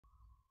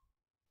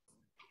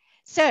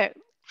So,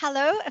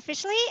 hello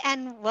officially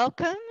and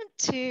welcome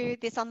to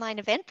this online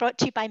event brought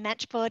to you by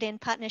Matchboard in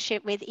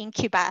partnership with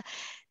inQuba.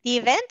 The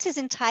event is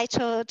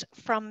entitled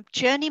From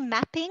Journey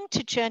Mapping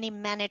to Journey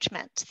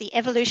Management, the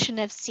Evolution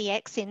of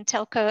CX in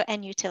Telco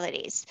and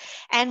Utilities,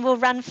 and will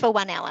run for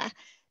 1 hour.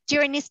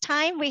 During this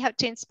time, we hope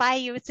to inspire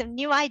you with some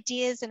new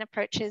ideas and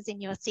approaches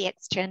in your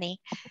CX journey.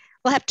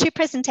 We'll have 2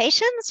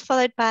 presentations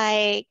followed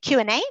by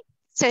Q&A.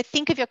 So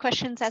think of your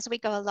questions as we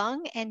go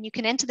along, and you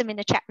can enter them in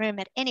the chat room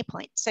at any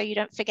point so you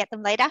don't forget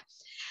them later.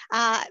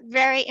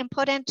 Very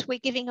important, we're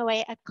giving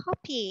away a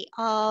copy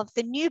of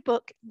the new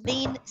book,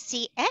 Lean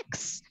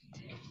CX,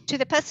 to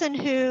the person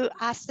who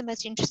asked the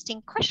most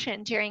interesting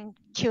question during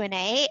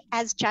Q&A,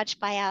 as judged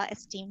by our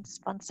esteemed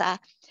sponsor.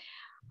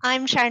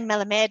 I'm Sharon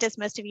Melamed, as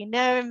most of you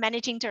know,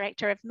 Managing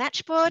Director of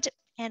Matchboard,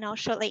 and I'll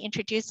shortly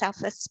introduce our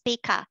first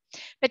speaker.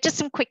 But just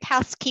some quick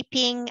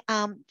housekeeping.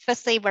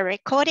 Firstly, we're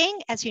recording,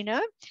 as you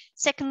know.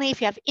 Secondly, if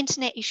you have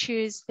internet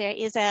issues, there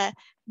is a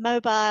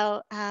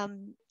mobile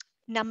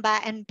number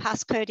and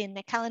passcode in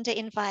the calendar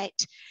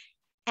invite.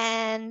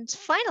 And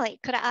finally,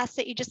 could I ask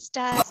that you just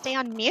stay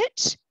on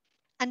mute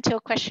until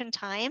question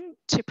time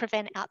to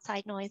prevent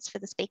outside noise for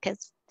the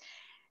speakers.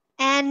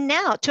 And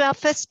now to our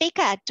first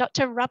speaker,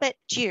 Dr. Robert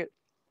Dew.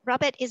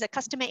 Robert is a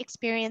customer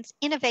experience,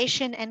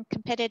 innovation and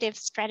competitive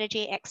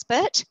strategy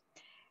expert,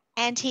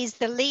 and he's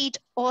the lead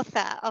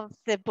author of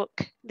the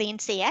book, Lean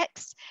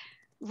CX.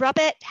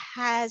 Robert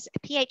has a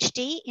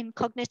PhD in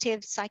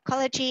cognitive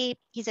psychology.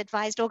 He's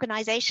advised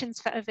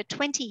organizations for over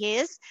 20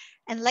 years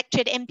and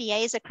lectured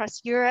MBAs across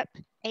Europe,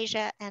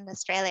 Asia, and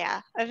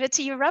Australia. Over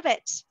to you,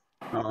 Robert.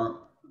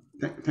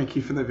 Thank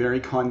you for the very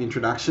kind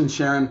introduction,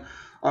 Sharon.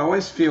 I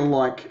always feel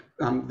like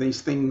these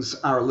things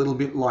are a little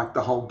bit like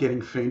the whole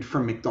getting food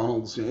from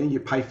McDonald's. Yeah? You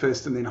pay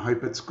first and then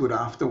hope it's good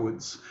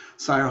afterwards.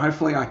 So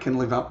hopefully I can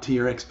live up to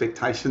your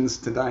expectations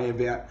today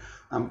about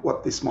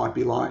what this might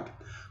be like.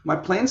 My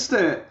plan's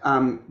to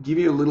give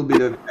you a little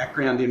bit of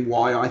background in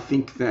why I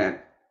think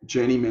that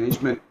journey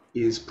management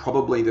is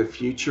probably the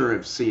future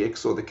of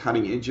CX or the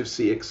cutting edge of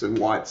CX and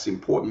why it's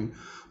important.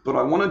 But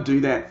I want to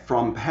do that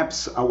from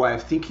perhaps a way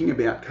of thinking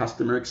about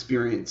customer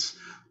experience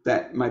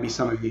that maybe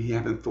some of you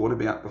haven't thought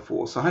about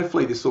before. So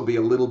hopefully this will be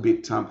a little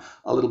bit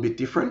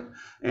different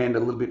and a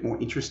little bit more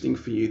interesting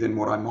for you than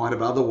what I might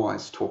have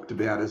otherwise talked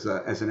about as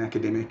an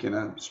academic and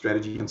a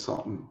strategy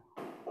consultant.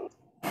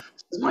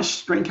 Does my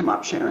screen come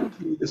up, Sharon?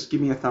 Can you just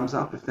give me a thumbs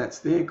up if that's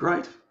there?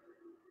 Great.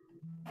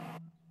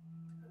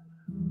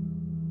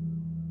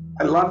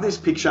 I love this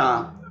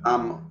picture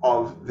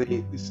of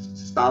this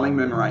Starling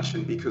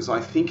memoration because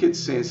I think it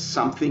says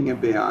something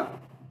about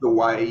the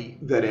way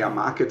that our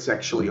markets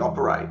actually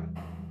operate.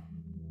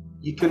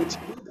 You can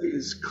tell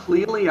there's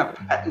clearly a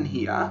pattern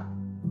here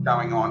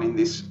going on in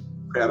this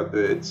crowd of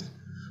birds,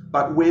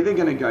 but where they're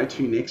going to go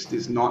to next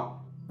is not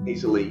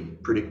easily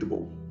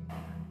predictable.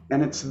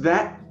 And it's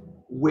that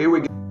where we're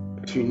going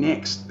to go to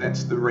next,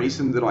 that's the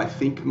reason that I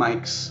think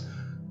makes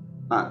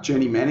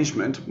journey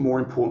management more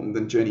important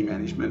than journey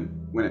management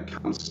when it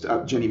comes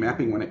to journey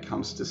mapping when it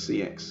comes to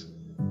CX.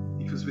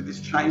 Because with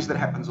this change that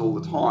happens all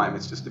the time,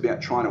 it's just about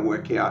trying to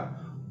work out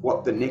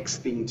what the next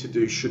thing to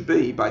do should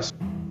be based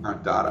on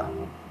current data.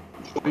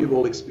 I'm sure you've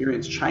all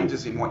experienced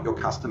changes in what your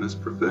customers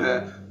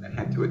prefer and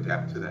had to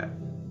adapt to that.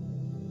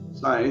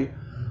 So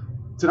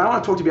today I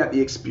want to talk to you about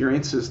the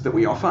experiences that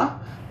we offer,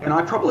 and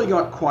I probably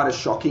got quite a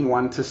shocking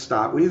one to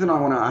start with, and I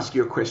want to ask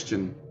you a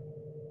question.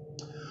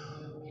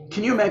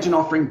 Can you imagine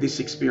offering this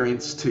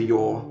experience to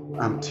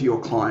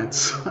your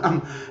clients?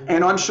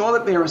 And I'm sure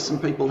that there are some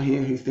people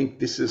here who think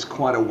this is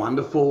quite a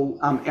wonderful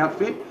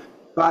outfit,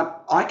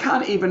 but I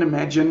can't even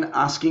imagine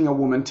asking a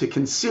woman to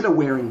consider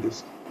wearing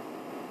this.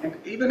 And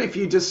even if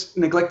you just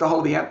neglect the whole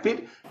of the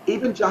outfit,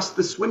 even just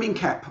the swimming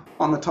cap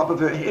on the top of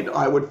her head,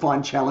 I would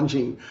find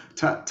challenging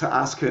to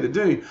ask her to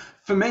do.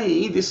 For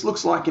me, this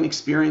looks like an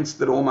experience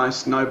that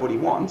almost nobody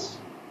wants.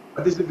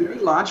 But there's a very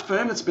large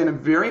firm that spent a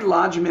very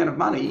large amount of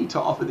money to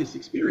offer this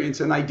experience,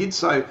 and they did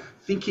so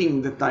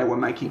thinking that they were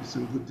making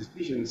some good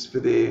decisions for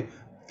their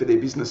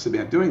business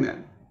about doing that.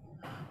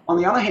 On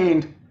the other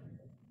hand,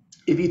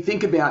 if you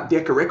think about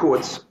Decca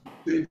Records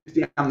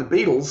down the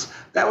Beatles,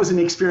 that was an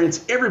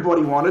experience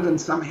everybody wanted,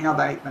 and somehow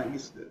they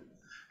missed it.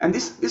 And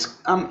this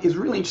is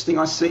really interesting.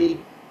 I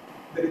see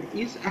that it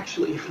is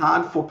actually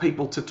hard for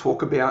people to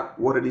talk about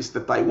what it is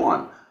that they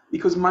want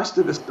because most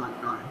of us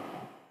don't know.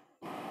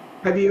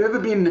 Have you ever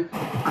been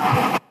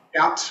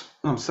out?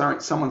 I'm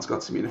sorry, someone's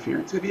got some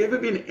interference. Have you ever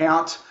been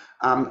out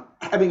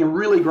having a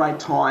really great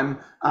time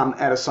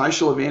at a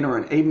social event or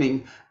an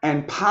evening,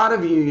 and part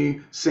of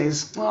you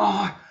says,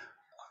 "Oh,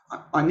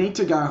 I need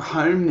to go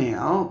home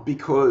now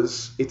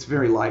because it's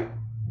very late,"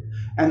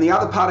 and the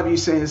other part of you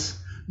says,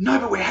 "No,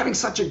 but we're having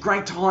such a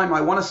great time. I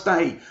want to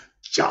stay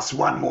just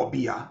one more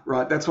beer,"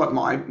 right? That's what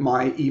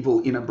my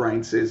evil inner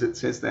brain says. It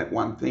says that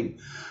one thing,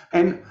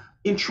 and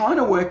in trying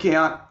to work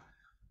out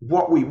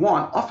what we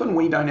want, often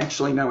we don't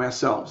actually know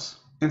ourselves.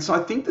 And so I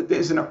think that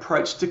there's an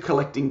approach to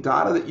collecting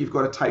data that you've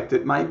got to take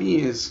that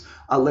maybe is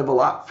a level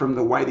up from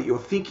the way that you're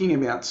thinking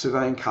about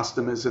surveying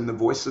customers and the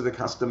voice of the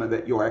customer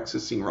that you're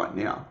accessing right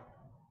now.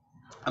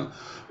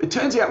 It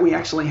turns out we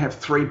actually have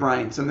three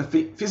brains, and the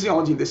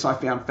physiology of this I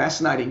found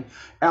fascinating.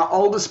 Our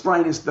oldest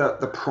brain is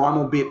the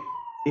primal bit.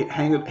 It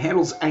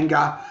handles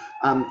anger.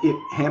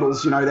 It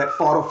handles, that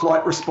fight or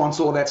flight response,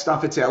 all of that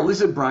stuff. It's our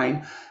lizard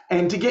brain.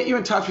 And to get you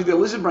in touch with your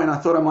lizard brain, I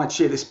thought I might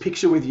share this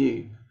picture with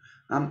you.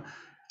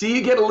 Do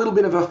you get a little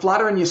bit of a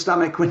flutter in your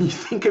stomach when you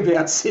think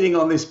about sitting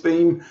on this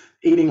beam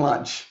eating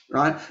lunch,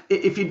 right?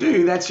 If you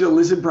do, that's your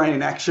lizard brain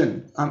in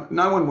action.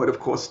 No one would, of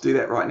course, do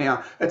that right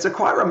now. It's a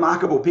quite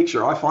remarkable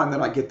picture. I find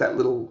that I get that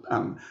little,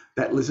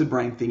 that lizard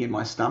brain thing in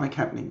my stomach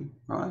happening,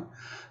 right?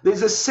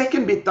 There's a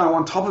second bit, though,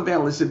 on top of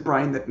our lizard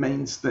brain that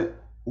means that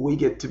we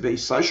get to be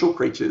social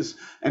creatures,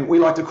 and we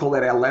like to call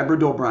that our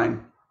Labrador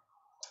brain.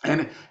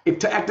 And if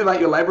to activate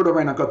your Labrador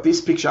brain, I've got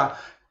this picture.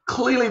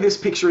 Clearly, this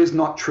picture is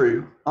not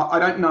true. I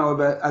don't know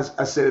of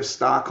a set of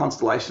star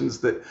constellations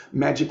that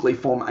magically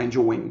form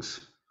angel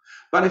wings.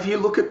 But if you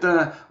look at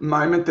the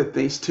moment that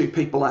these two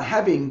people are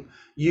having,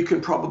 you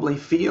can probably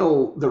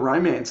feel the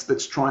romance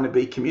that's trying to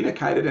be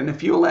communicated. And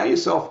if you allow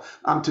yourself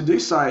to do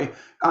so,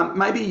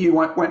 maybe you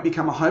won't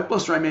become a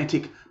hopeless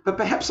romantic, but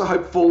perhaps a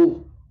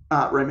hopeful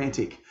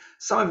romantic.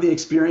 Some of the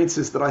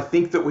experiences that I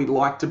think that we'd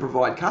like to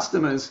provide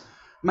customers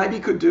maybe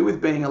could do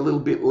with being a little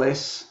bit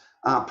less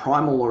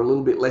primal or a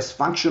little bit less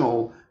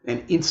functional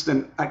and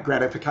instant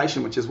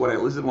gratification, which is what our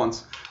lizard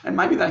wants. And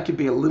maybe they could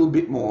be a little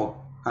bit more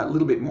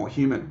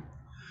human.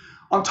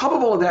 On top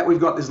of all of that, we've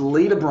got this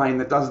leader brain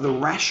that does the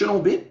rational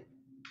bit.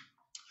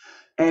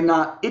 And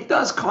it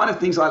does kind of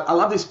things. I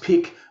love this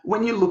pic.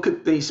 When you look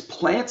at these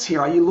plants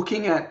here, are you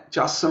looking at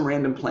just some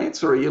random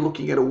plants, or are you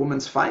looking at a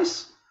woman's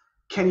face?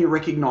 Can you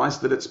recognize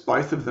that it's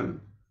both of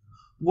them?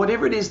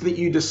 Whatever it is that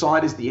you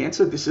decide is the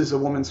answer, this is a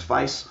woman's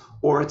face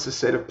or it's a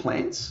set of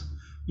plants,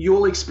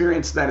 you'll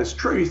experience that as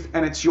truth,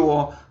 and it's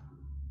your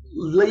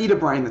leader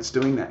brain that's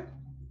doing that.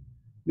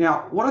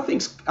 Now, what I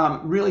think is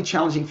really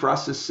challenging for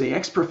us as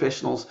CX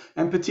professionals,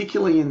 and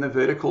particularly in the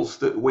verticals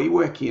that we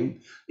work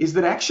in, is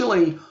that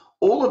actually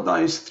all of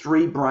those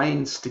three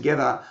brains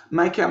together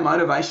make our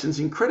motivations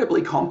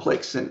incredibly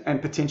complex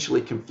and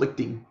potentially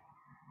conflicting.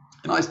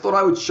 And I thought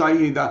I would show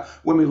you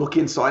when we look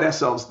inside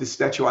ourselves, this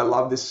statue, I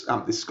love this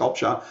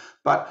sculpture,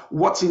 but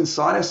what's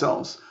inside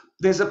ourselves?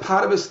 There's a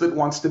part of us that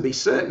wants to be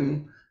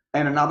certain,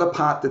 and another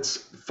part that's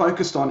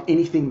focused on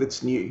anything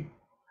that's new.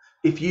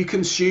 If you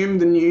consume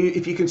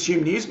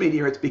news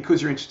media, it's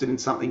because you're interested in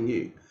something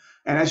new.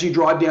 And as you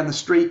drive down the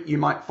street, you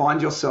might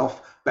find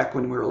yourself, back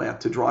when we're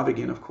allowed to drive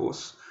again, of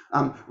course,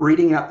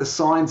 reading out the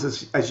signs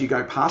as you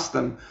go past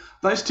them.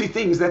 Those two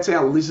things, that's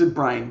our lizard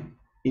brain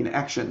in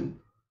action.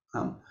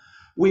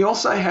 We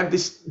also have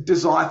this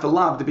desire for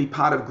love, to be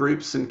part of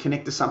groups and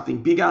connect to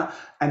something bigger.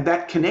 And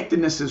that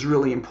connectedness is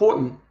really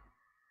important.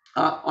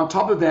 On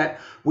top of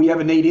that, we have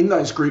a need in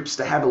those groups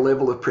to have a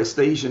level of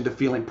prestige and to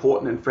feel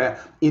important and for our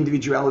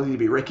individuality to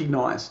be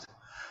recognised.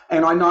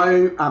 And I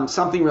know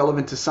something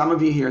relevant to some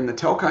of you here in the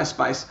telco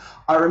space.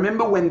 I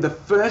remember when the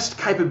first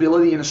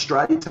capability in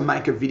Australia to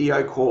make a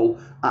video call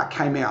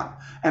came out.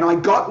 And I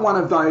got one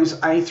of those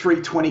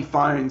A320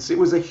 phones. It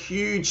was a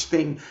huge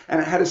thing,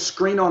 and it had a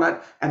screen on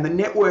it, and the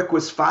network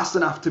was fast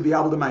enough to be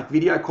able to make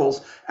video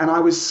calls. And I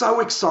was so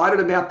excited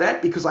about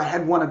that because I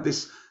had one of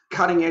this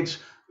cutting edge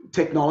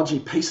technology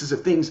pieces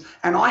of things,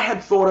 and I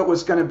had thought it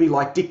was going to be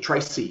like Dick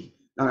Tracy,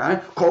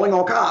 calling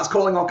all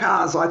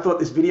cars. I thought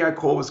this video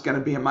call was going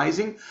to be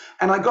amazing,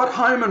 and I got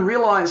home and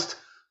realized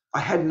I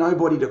had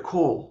nobody to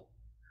call.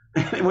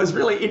 And it was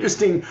really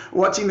interesting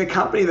watching the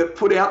company that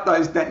put out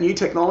that new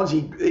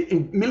technology,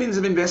 millions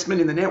of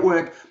investment in the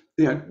network,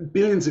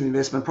 billions of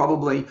investment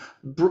probably,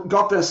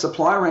 got the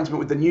supply arrangement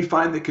with the new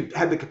phone that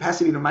had the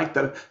capacity to make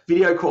the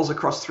video calls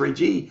across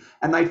 3G,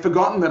 and they'd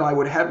forgotten that I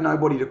would have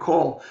nobody to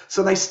call.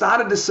 So they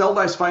started to sell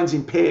those phones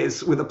in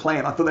pairs with a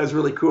plan. I thought that was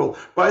really cool.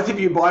 Both of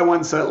you buy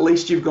one, so at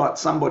least you've got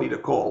somebody to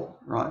call,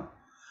 right?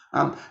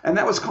 And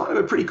that was kind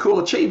of a pretty cool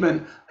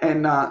achievement,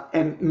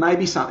 and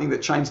maybe something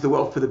that changed the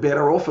world for the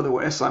better or for the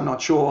worse, I'm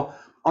not sure.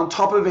 On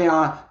top of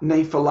our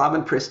need for love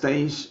and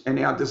prestige and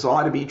our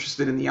desire to be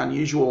interested in the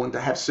unusual and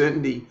to have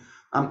certainty,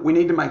 we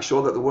need to make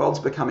sure that the world's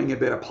becoming a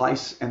better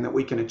place and that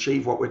we can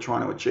achieve what we're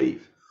trying to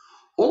achieve.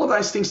 All of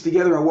those things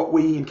together are what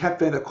we in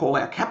CapFeather call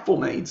our capful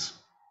needs.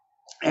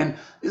 And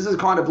this is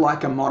kind of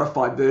like a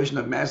modified version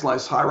of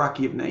Maslow's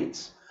hierarchy of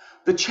needs.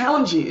 The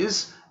challenge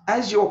is,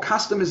 as your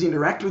customers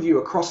interact with you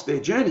across their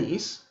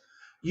journeys,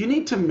 you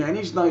need to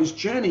manage those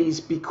journeys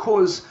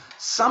because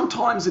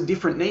sometimes a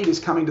different need is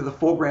coming to the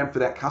foreground for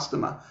that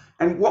customer.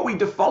 And what we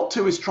default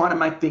to is trying to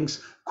make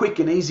things quick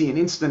and easy and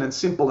instant and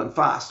simple and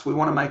fast. We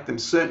want to make them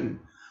certain.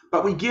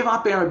 But we give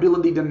up our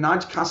ability to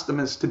nudge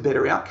customers to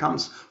better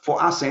outcomes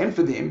for us and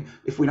for them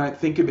if we don't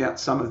think about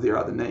some of their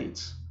other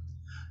needs.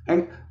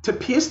 And to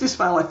pierce this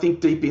veil, I think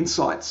deep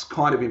insight's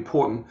kind of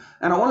important.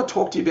 And I want to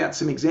talk to you about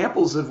some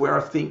examples of where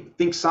I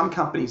think some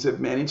companies have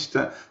managed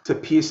to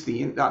pierce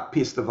the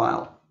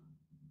veil.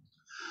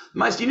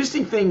 Most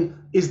interesting thing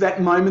is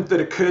that moment that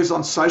occurs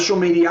on social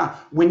media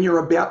when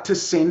you're about to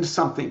send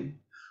something.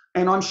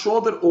 And I'm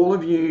sure that all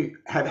of you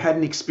have had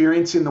an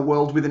experience in the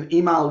world with an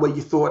email where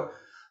you thought,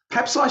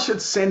 perhaps I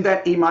should send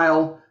that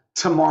email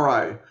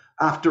tomorrow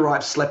after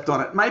I've slept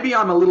on it. Maybe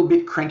I'm a little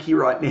bit cranky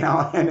right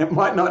now and it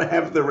might not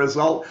have the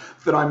result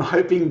that I'm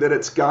hoping that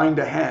it's going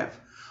to have.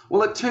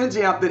 Well, it turns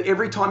out that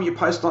every time you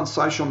post on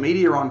social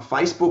media, on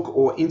Facebook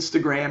or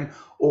Instagram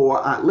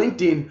or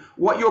LinkedIn,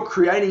 what you're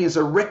creating is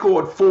a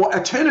record for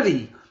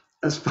eternity,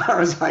 as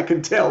far as I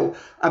can tell,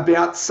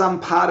 about some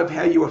part of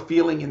how you are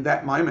feeling in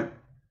that moment.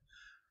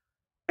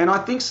 And I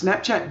think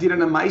Snapchat did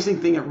an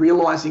amazing thing at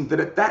realizing that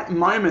at that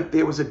moment,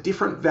 there was a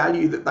different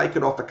value that they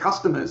could offer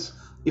customers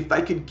if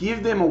they could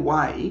give them a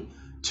way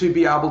to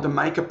be able to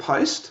make a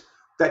post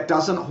that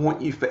doesn't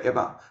haunt you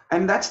forever.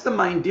 And that's the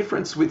main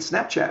difference with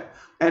Snapchat.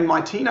 And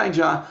my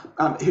teenager,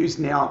 who's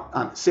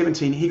now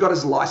 17, he got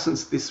his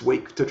license this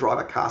week to drive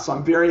a car. So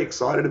I'm very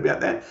excited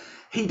about that.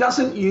 He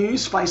doesn't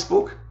use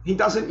Facebook. He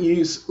doesn't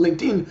use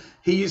LinkedIn.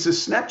 He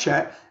uses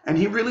Snapchat. And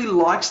he really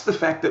likes the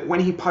fact that when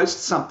he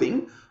posts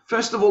something,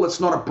 first of all, it's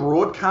not a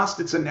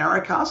broadcast, it's a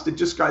narrowcast. It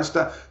just goes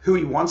to who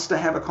he wants to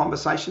have a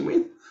conversation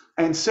with.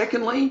 And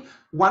secondly,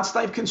 once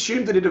they've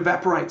consumed it, it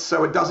evaporates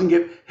so it doesn't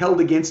get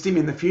held against him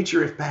in the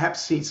future if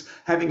perhaps he's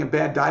having a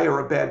bad day or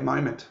a bad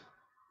moment.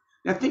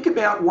 Now think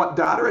about what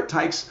data it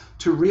takes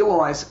to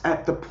realize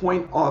at the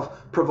point of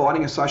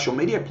providing a social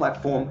media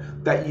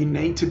platform that you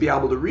need to be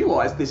able to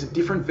realize there's a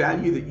different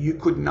value that you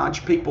could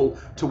nudge people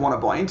to want to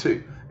buy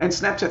into. And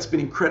Snapchat's been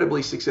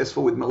incredibly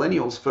successful with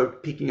millennials for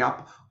picking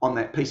up on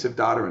that piece of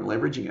data and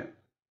leveraging it.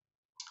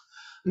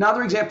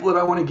 Another example that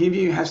I want to give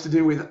you has to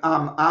do with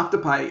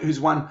Afterpay, who's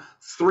won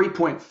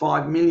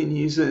 3.5 million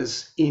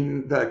users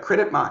in the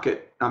credit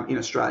market in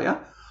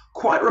Australia.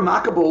 Quite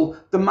remarkable,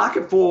 the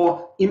market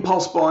for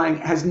impulse buying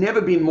has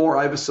never been more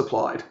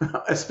oversupplied,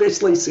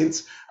 especially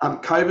since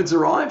COVID's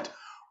arrived.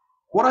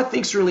 What I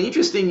think is really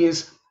interesting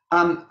is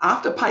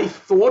Afterpay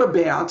thought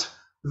about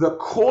the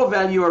core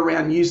value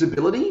around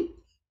usability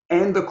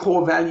and the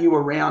core value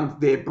around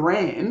their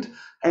brand.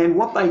 And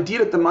what they did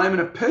at the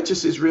moment of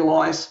purchase is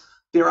realize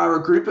there are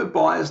a group of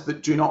buyers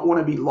that do not want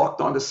to be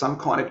locked onto some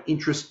kind of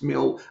interest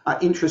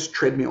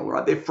treadmill,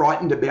 right? They're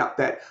frightened about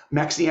that,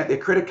 maxing out their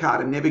credit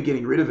card and never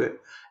getting rid of it.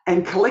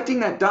 And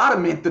collecting that data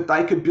meant that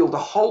they could build a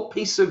whole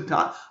piece of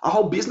data, a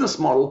whole business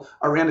model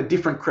around a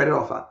different credit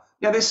offer.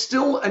 Now, there's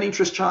still an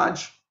interest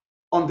charge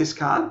on this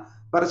card,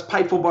 but it's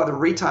paid for by the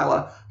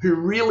retailer who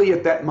really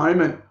at that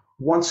moment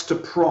wants to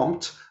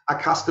prompt a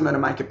customer to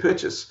make a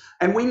purchase.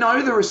 And we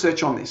know the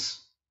research on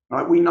this,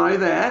 right? We know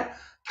that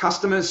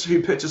customers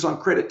who purchase on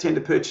credit tend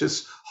to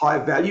purchase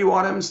higher value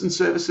items and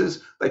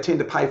services. They tend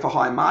to pay for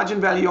higher margin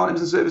value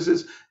items and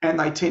services, and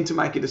they tend to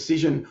make a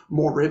decision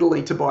more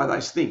readily to buy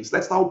those things.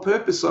 That's the whole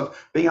purpose of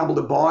being able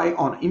to buy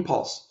on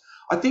impulse.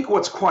 I think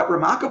what's quite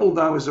remarkable,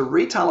 though, as a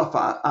retailer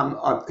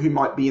who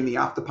might be in the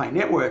Afterpay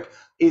network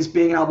is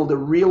being able to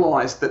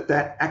realize that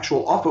that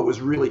actual offer was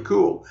really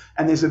cool.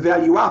 And there's a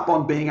value up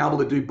on being able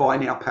to do buy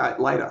now, pay it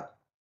later.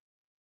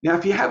 Now,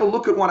 if you have a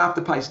look at what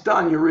Afterpay's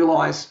done, you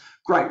realize,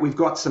 great, we've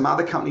got some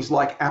other companies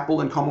like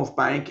Apple and Commonwealth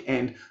Bank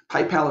and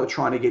PayPal who are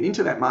trying to get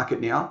into that market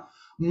now.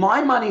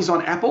 My money's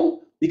on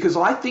Apple because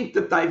I think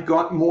that they've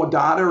got more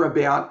data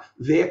about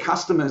their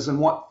customers and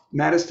what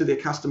matters to their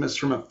customers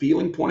from a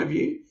feeling point of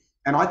view.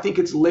 And I think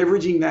it's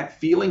leveraging that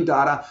feeling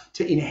data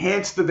to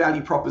enhance the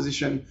value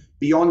proposition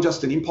beyond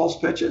just an impulse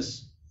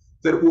purchase,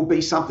 that it will be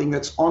something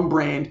that's on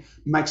brand,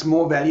 makes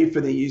more value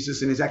for their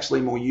users and is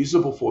actually more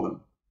usable for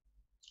them.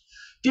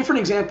 Different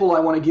example I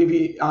want to give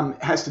you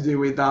has to do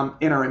with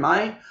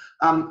NRMA.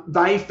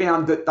 They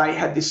found that they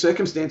had this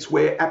circumstance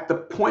where at the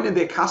point of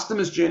their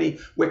customers' journey,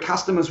 where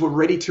customers were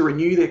ready to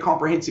renew their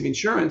comprehensive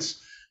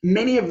insurance,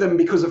 many of them,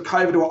 because of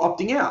COVID, were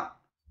opting out.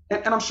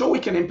 And I'm sure we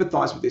can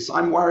empathize with this.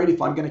 I'm worried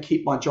if I'm going to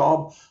keep my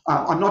job.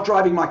 I'm not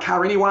driving my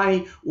car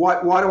anyway.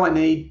 Why do I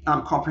need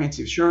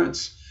comprehensive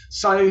insurance?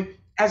 So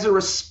as a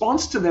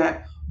response to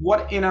that,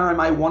 what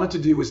NRMA wanted to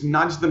do was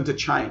nudge them to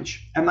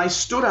change. And they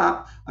stood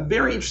up a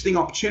very interesting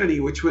opportunity,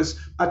 which was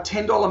a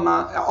 $10 a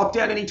month, opt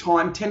out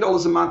anytime,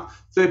 $10 a month,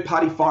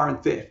 third-party fire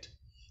and theft.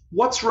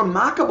 What's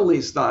remarkable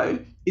is, though,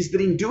 is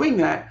that in doing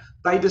that,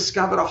 they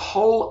discovered a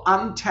whole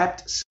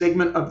untapped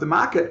segment of the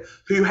market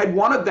who had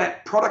wanted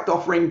that product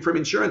offering from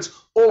insurance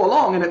all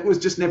along, and it was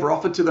just never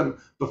offered to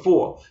them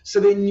before. So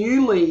their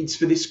new leads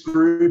for this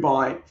grew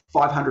by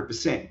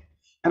 500%.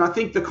 And I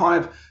think the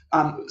kind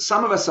of,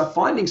 some of us are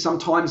finding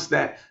sometimes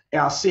that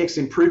our CX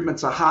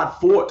improvements are hard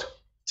fought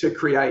to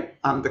create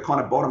the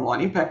kind of bottom line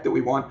impact that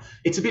we want.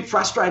 It's a bit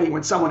frustrating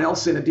when someone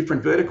else in a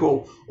different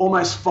vertical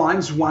almost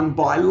finds one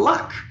by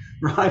luck,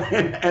 right?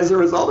 And as a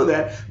result of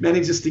that,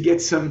 manages to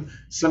get some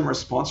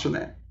response from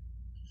that.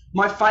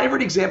 My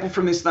favorite example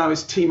from this, though,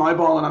 is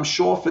T-Mobile, and I'm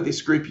sure for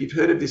this group, you've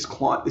heard of this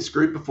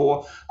group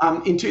before.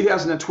 In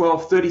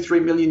 2012, 33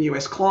 million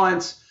US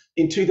clients.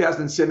 In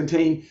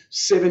 2017,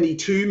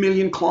 72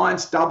 million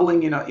clients,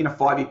 doubling in a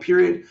 5-year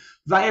period.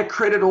 They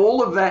accredit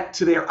all of that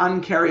to their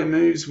Un-carrier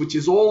moves, which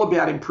is all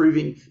about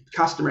improving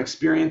customer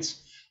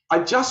experience. I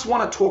just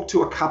want to talk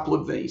to a couple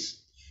of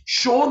these.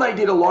 Sure, they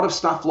did a lot of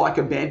stuff like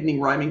abandoning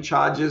roaming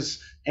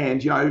charges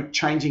and,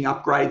 changing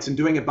upgrades and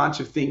doing a bunch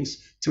of things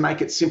to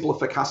make it simpler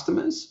for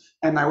customers.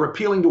 And they were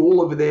appealing to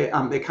all of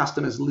their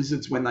customers'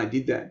 lizards when they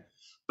did that.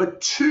 But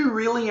two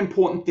really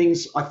important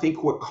things I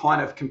think were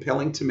kind of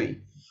compelling to me.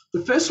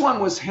 The first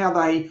one was how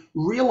they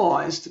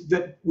realized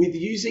that with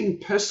using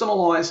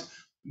personalized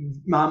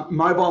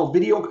mobile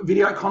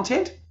video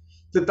content,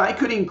 that they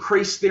could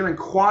increase their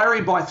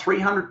inquiry by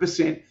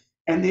 300%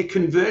 and their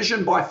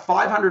conversion by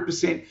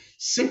 500%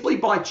 simply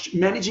by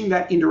managing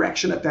that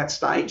interaction at that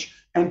stage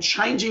and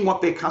changing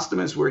what their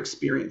customers were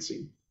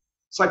experiencing.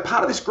 So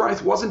part of this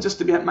growth wasn't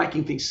just about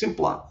making things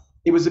simpler.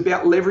 It was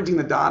about leveraging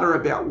the data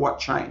about what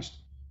changed.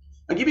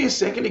 I'll give you a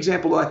second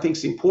example that I think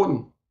is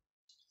important.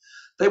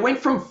 They went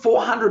from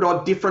 400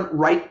 odd different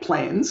rate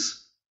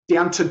plans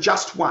down to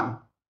just one.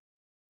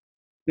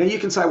 Now you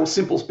can say, well,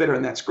 simple's better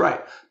and that's great,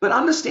 but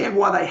understand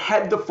why they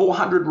had the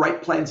 400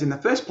 rate plans in the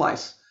first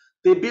place.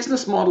 Their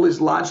business model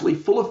is largely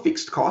full of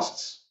fixed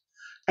costs.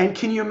 And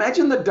can you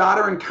imagine the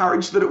data and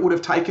courage that it would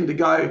have taken to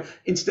go,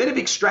 instead of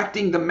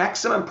extracting the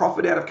maximum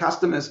profit out of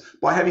customers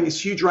by having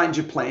this huge range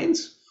of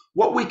plans,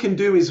 what we can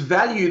do is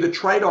value the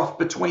trade-off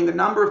between the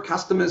number of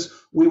customers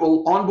we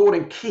will onboard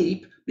and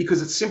keep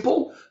because it's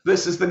simple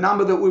versus the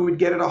number that we would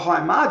get at a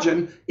higher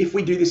margin if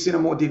we do this in a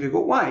more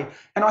difficult way.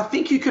 And I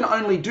think you can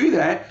only do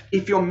that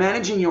if you're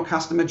managing your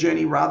customer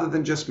journey rather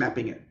than just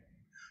mapping it.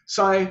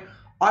 So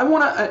I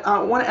want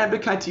to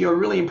advocate to you a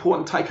really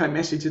important take-home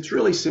message. It's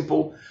really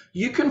simple.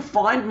 You can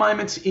find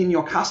moments in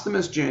your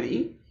customer's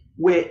journey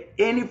where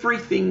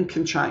everything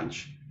can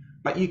change,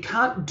 but you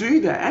can't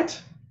do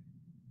that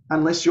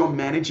unless you're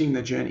managing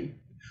the journey.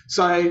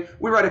 So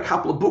we wrote a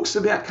couple of books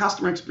about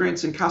customer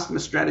experience and customer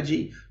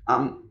strategy.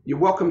 You're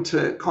welcome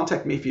to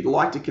contact me if you'd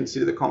like to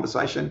consider the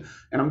conversation.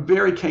 And I'm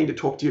very keen to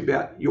talk to you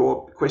about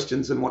your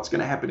questions and what's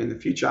going to happen in the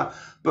future.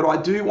 But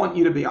I do want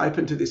you to be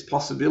open to this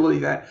possibility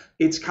that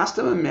it's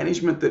customer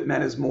management that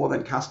matters more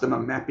than customer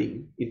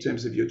mapping in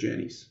terms of your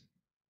journeys.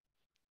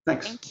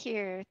 Thanks. Thank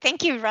you.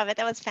 Thank you, Robert.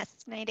 That was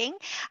fascinating.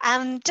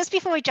 Just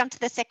before we jump to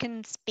the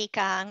second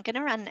speaker, I'm going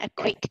to run a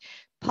quick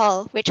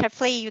poll, which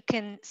hopefully you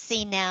can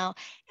see now.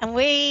 And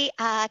we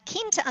are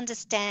keen to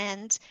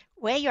understand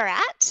where you're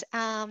at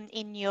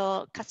in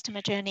your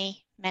customer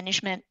journey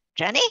management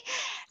journey.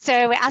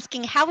 So we're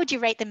asking, how would you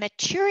rate the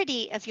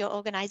maturity of your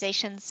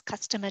organization's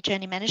customer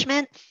journey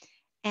management?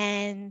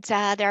 And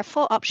there are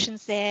 4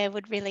 options there.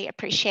 Would really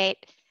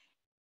appreciate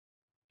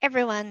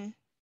everyone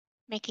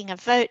making a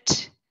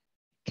vote.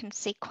 Can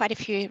see quite a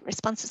few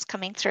responses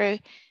coming through.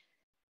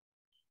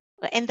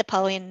 We'll end the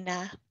poll in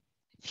a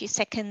few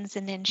seconds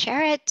and then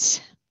share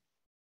it.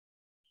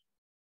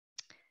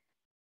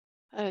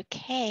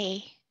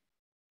 Okay,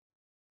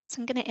 so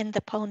I'm going to end the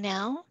poll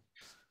now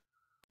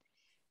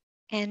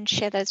and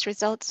share those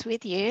results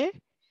with you.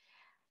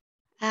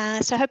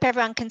 So I hope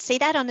everyone can see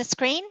that on the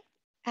screen.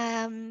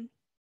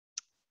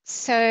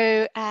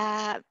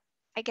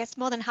 I guess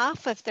more than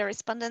half of the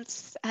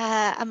respondents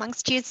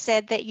amongst you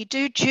said that you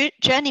do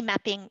journey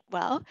mapping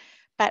well,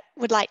 but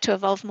would like to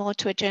evolve more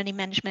to a journey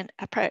management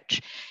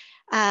approach,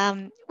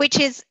 which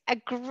is a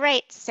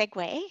great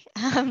segue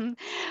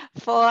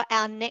for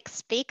our next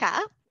speaker.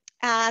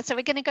 So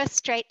we're going to go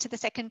straight to the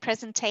second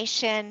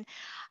presentation.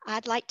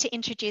 I'd like to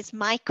introduce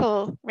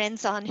Michael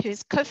Renzon,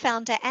 who's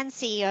co-founder and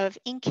CEO of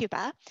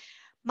inQuba.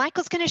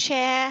 Michael's going to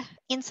share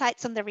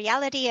insights on the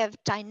reality of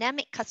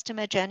dynamic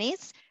customer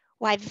journeys,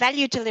 why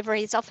value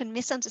delivery is often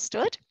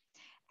misunderstood,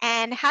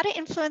 and how to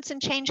influence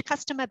and change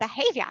customer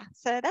behavior.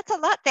 So that's a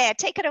lot there.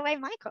 Take it away,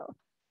 Michael.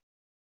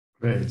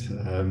 Great.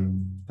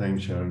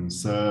 Thanks, Sharon.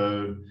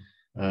 So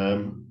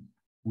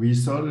we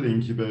started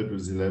inQuba, it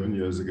was 11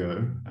 years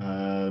ago,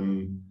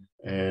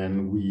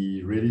 and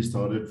we really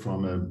started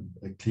from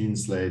a clean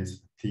slate,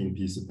 clean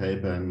piece of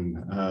paper.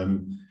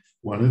 And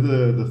one of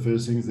the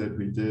first things that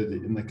we did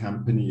in the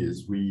company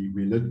is we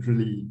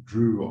literally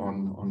drew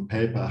on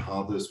paper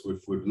how this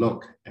would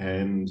look,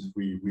 and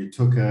we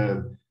took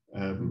a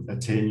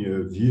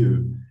 10-year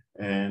view.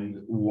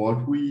 And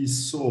what we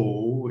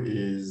saw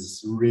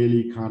is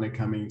really kind of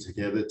coming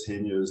together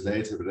 10 years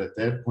later. But at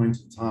that point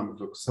in time, it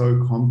looked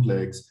so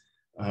complex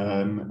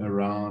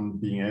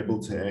around being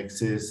able to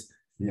access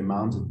the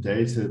amount of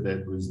data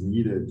that was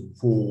needed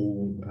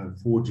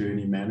for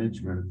journey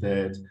management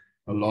that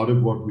a lot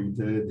of what we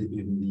did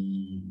in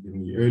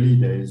the early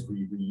days,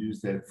 we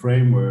used that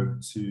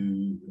framework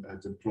to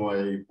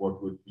deploy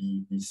what would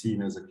be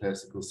seen as a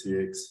classical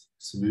CX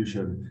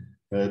solution.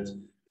 But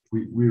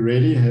we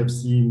really have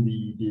seen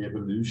the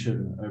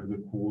evolution over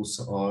the course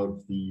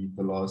of the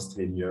last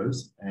 10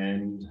 years.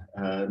 And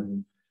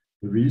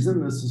the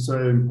reason this is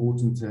so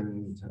important,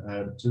 and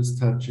just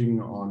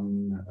touching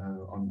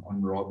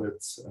on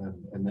Robert's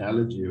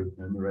analogy of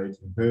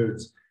murmurating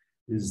birds,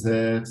 is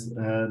that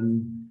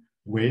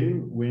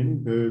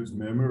when birds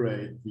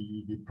murmurate,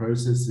 the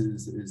process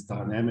is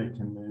dynamic.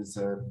 And there's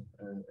a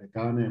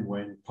guy named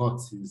Wayne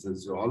Potts, he's a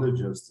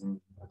zoologist, and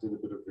I did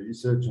a bit of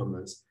research on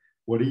this.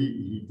 what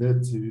he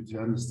did to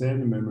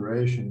understand the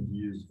memoration, he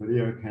used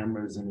video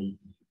cameras, and he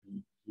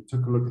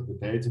took a look at the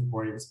data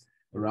points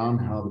around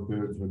how the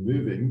birds were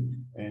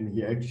moving, and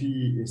he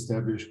actually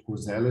established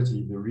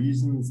causality. The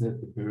reasons that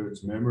the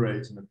birds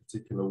memorate in a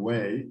particular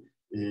way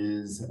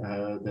is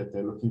that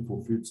they're looking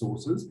for food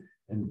sources,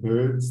 and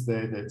birds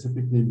they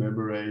typically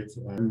memorate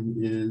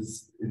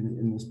is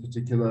in this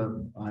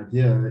particular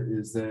idea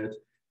is that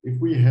if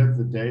we have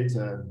the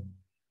data,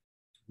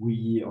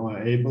 we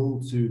are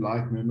able to,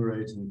 like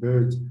memorating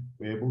birds,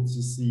 we're able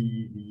to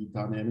see the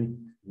dynamic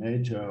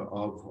nature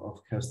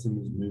of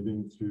customers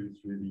moving through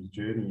these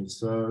journeys.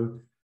 So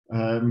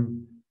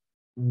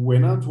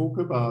when I talk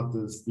about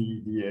this,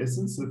 the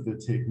essence of the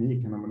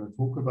technique, and I'm going to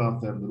talk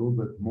about that a little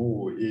bit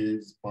more,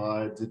 is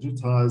by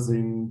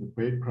digitizing the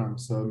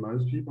breadcrumbs. So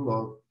most people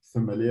are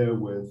familiar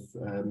with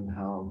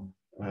how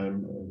a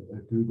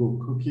Google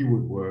cookie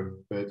would work,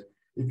 but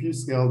if you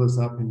scale this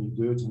up and you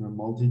do it in a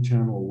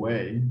multi-channel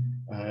way,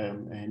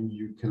 and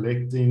you're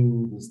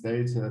collecting this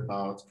data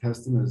about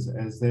customers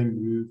as they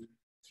move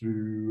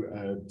through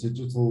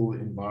digital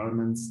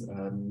environments,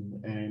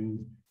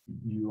 and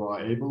you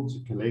are able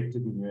to collect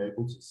it and you're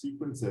able to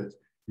sequence it,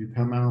 you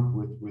come out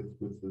with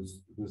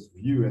this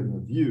view, and the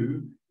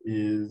view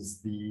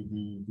is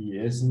the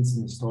essence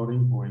and the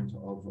starting point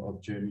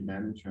of journey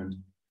management.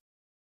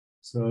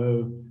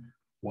 So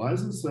why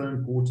is it so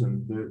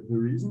important? The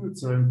reason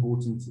it's so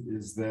important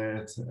is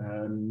that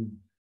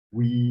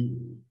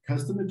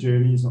customer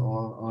journeys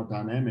are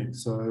dynamic.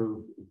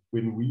 So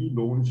when we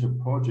launch a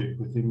project,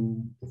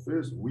 within the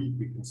first week,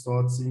 we can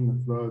start seeing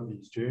the flow of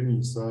these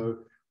journeys. So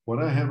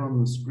what I have on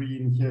the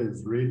screen here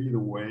is really the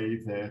way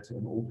that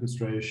an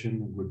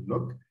orchestration would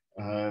look.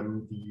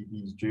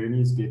 These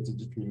journeys get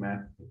digitally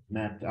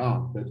mapped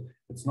out, but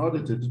it's not a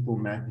digital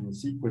mapping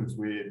sequence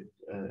where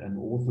an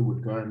author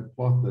would go and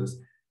plot this.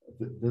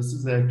 This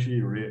is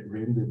actually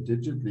rendered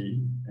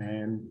digitally,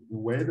 and the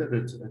way that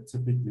it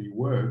typically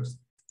works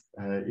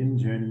in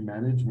journey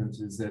management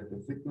is that the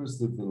thickness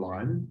of the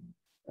line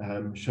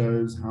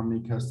shows how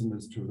many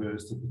customers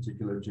traversed a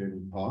particular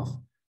journey path.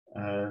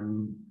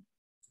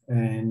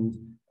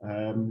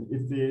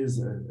 If there's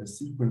a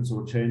sequence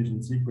or change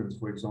in sequence,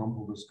 for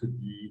example, this could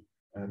be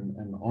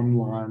an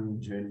online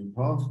journey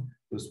path.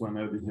 This one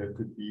over here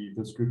could be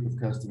this group of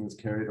customers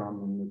carried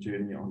on the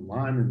journey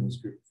online, and this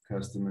group of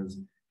customers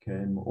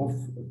came off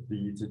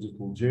the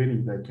digital journey.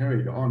 They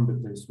carried on,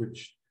 but they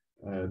switched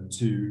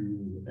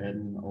to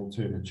an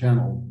alternate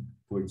channel,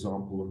 for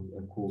example,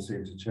 a call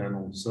center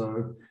channel.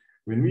 So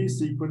when we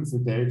sequence the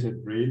data,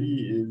 it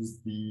really is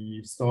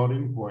the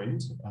starting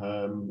point,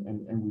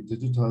 and we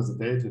digitize the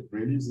data, it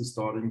really is the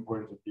starting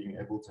point of being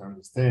able to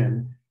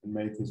understand and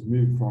make this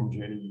move from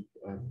journey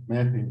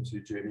mapping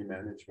to journey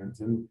management.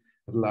 And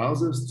it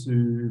allows us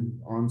to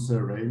answer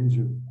a range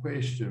of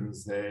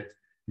questions that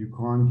you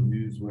can't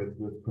use with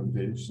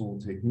conventional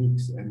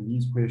techniques. And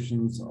these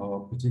questions are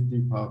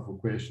particularly powerful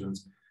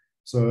questions.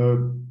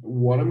 So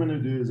what I'm going to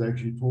do is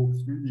actually talk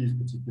through these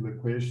particular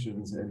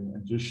questions and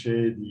just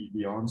share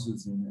the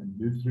answers and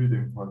move through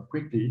them quite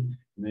quickly,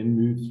 and then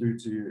move through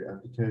to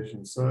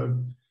applications. So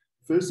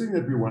first thing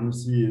that we want to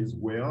see is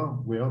where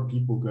are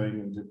people going,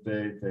 and did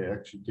they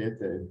actually get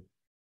there?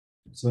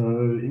 So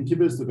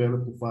inQuba has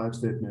developed a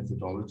 5-step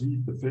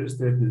methodology. The first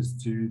step is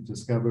to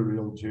discover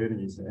real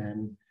journeys,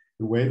 and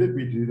the way that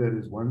we do that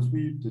is once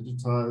we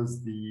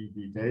digitize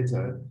the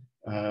data,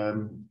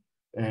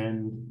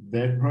 and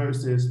that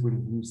process,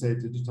 when we say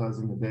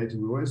digitizing the data,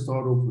 we always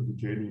start off with the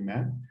journey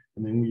map,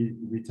 and then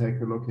we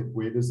take a look at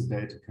where does the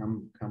data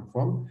come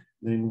from.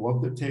 Then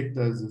what the tech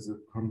does is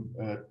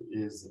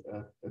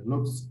it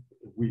looks,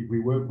 we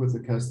work with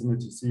the customer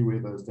to see where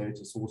those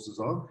data sources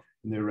are,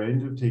 and there are a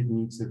range of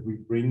techniques that we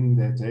bring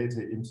that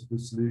data into the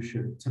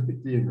solution,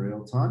 typically in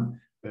real time,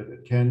 but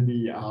it can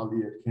be hourly,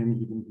 it can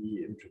even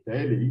be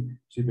intradaily,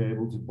 to be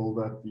able to build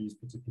up these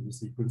particular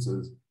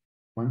sequences.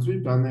 Once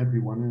we've done that, we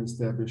want to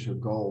establish a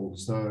goal.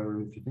 So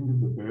if you think of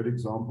the bird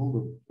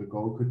example, the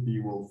goal could be,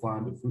 we'll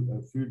find a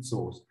food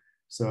source.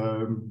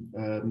 So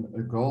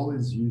a goal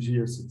is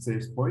usually a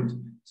success point.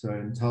 So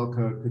in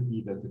telco, it could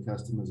be that the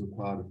customers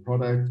acquired a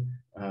product.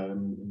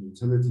 In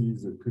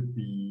utilities, it could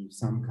be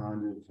some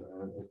kind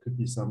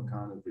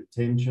of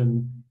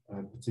retention,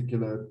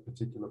 particular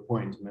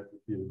point, and that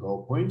would be the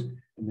goal point.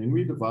 And then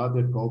we divide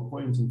that goal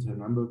point into a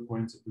number of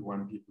points that we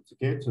want people to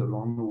get to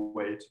along the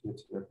way to get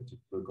to that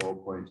particular goal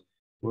point.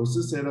 We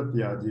also set up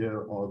the idea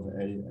of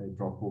a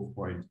drop-off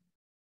point.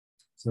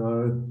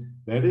 So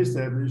that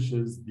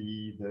establishes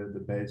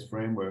the base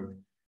framework.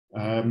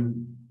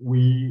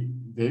 We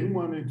then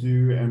want to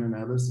do an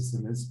analysis,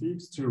 and this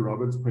speaks to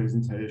Robert's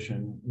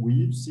presentation.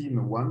 We've seen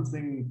the one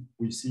thing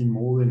we see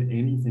more than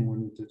anything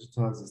when we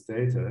digitize this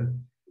data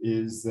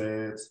is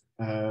that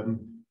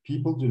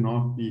people do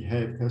not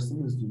behave,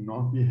 customers do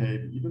not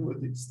behave, even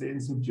with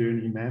extensive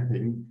journey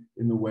mapping,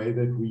 in the way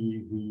that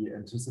we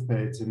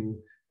anticipate. And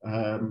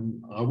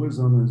I was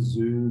on a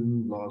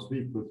Zoom last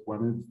week with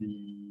one of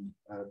the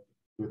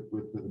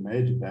with a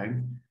major bank,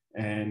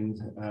 and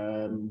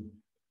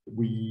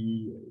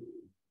we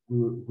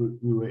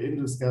we were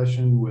in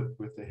discussion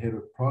with the head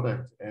of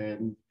product,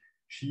 and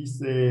she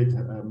said,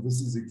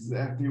 this is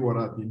exactly what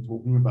I've been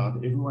talking about.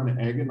 Everyone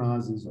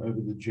agonizes over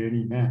the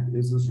journey map.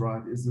 Is this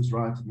right? Is this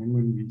right? And then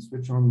when we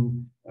switch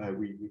on,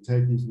 we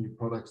take these new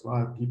products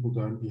live, people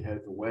don't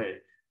behave the way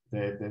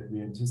that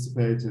we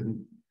anticipate.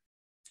 And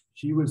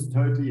she was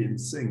totally in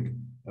sync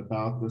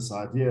about this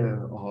idea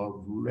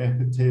of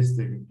rapid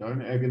testing.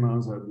 Don't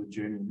agonize over the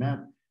journey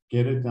map,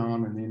 get it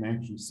down, and then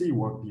actually see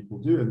what people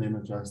do and then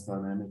adjust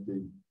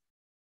dynamically.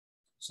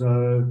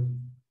 So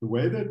the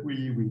way that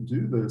we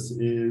do this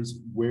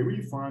is where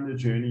we find a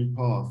journey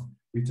path,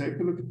 we take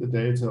a look at the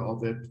data of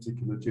that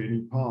particular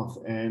journey path,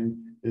 and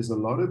there's a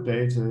lot of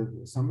data.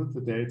 Some of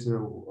the data,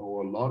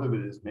 or a lot of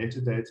it, is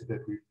metadata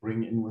that we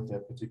bring in with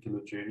that particular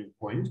journey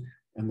point,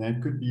 and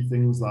that could be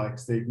things like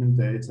segment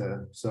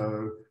data.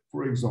 So,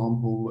 for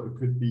example, it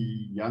could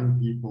be young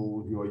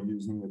people who are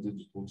using a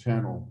digital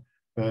channel.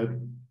 But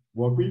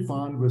what we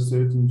find with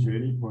certain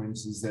journey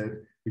points is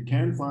that we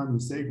can find the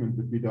segment,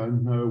 but we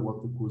don't know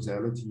what the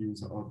causality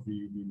is of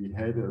the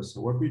behavior.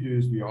 So what we do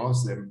is we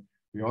ask them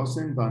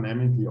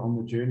dynamically on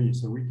the journey.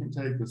 So we can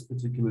take this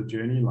particular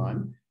journey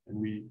line and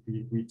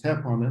we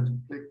tap on it,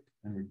 click,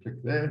 and we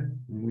click there,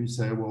 and we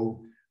say,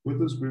 well, with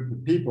this group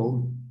of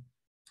people,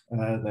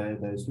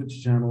 they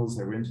switched channels,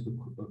 they went to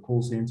the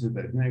call center,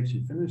 they didn't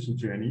actually finish the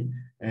journey,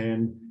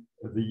 and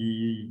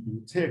the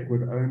tech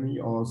would only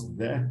ask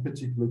that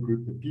particular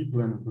group of people,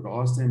 and it would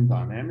ask them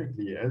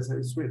dynamically as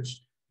they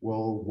switched,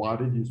 well, why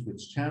did you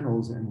switch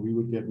channels? And we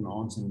would get an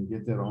answer, and we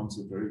get that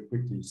answer very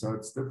quickly. So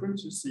it's different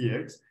to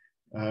CX,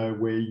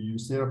 where you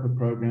set up a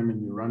program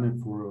and you run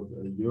it for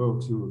a year or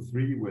two or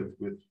three with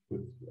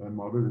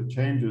moderate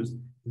changes.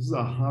 This is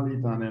a highly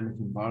dynamic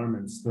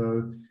environment.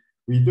 So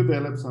we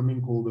developed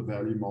something called the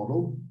value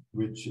model,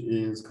 which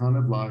is kind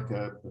of like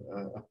a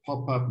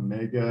pop-up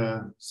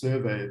mega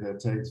survey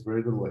that takes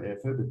very little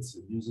effort. It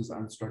uses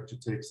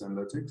unstructured text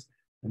analytics.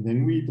 And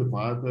then we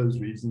divide those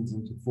reasons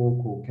into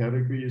 4 core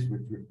categories,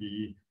 which would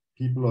be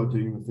people are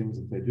doing the things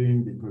that they're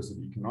doing because of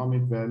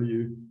economic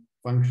value,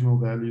 functional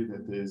value,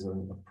 that there's a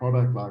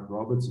product like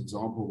Robert's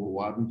example, well,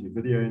 why didn't you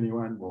video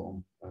anyone?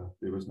 Well,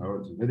 there was no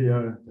one to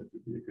video. That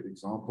would be a good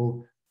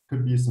example.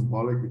 Could be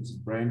symbolic, which is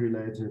brand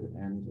related,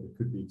 and it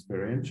could be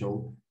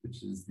experiential,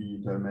 which is the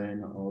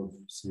domain of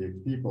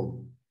CX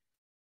people.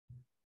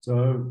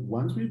 So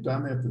once we've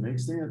done that, the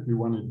next thing that we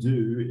want to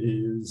do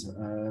is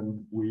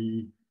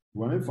we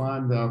want to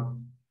find out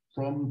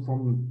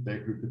from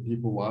that group of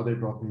people why they're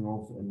dropping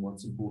off and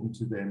what's important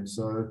to them.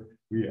 So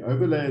we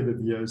overlay the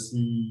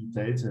VOC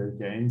data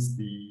against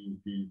the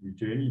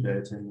journey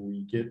data, and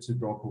we get to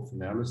drop-off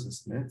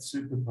analysis, and that's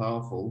super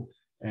powerful.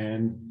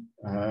 And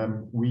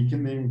we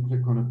can then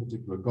click on a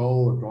particular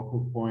goal, a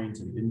drop-off point,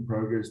 an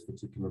in-progress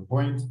particular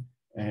point,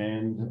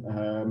 and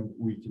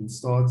we can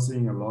start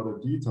seeing a lot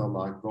of detail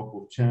like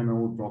drop-off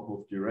channel,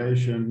 drop-off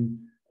duration.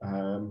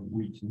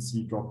 We can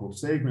see drop-off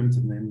segment,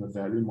 and then the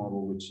value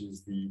model, which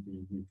is the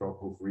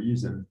drop-off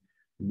reason.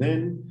 And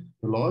then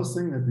the last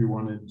thing that we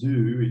want to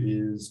do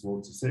is, well,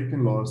 it's the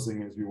second last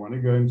thing, is we want to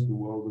go into the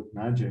world of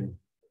nudging.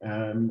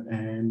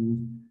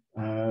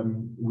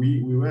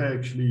 We were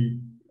actually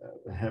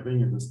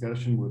having a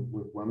discussion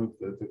with one of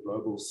the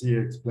global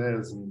CX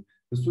players, and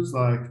this was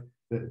like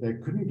they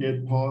couldn't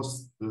get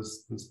past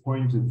this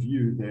point of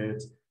view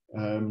that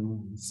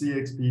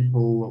CX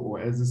people, or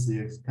as a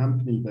CX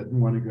company, that didn't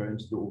want to go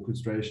into the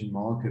orchestration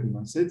market. And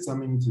I said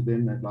something to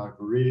them that like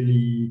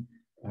really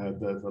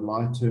the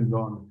light turned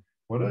on.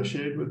 What I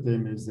shared with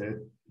them is that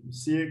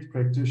CX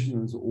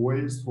practitioners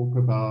always talk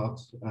about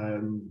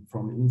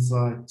from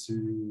insight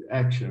to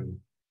action.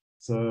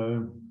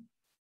 So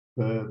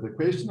the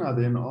question I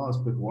then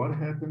asked, but what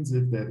happens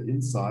if that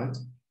insight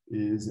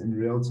is in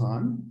real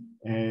time,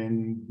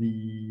 and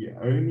the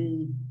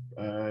only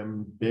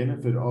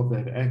benefit of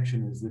that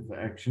action is if the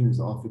action is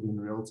offered in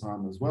real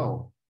time as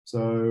well?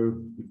 So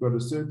you've got a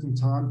certain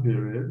time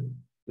period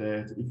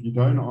that if you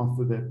don't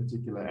offer that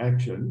particular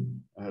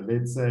action,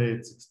 let's say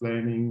it's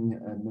explaining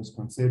a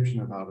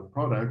misconception about a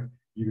product,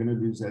 you're going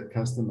to lose that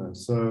customer.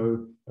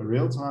 So a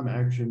real-time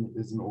action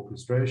is an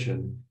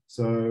orchestration.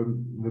 So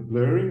the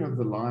blurring of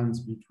the lines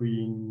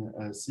between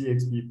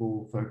CX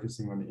people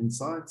focusing on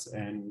insights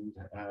and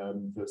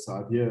this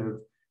idea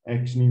of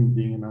actioning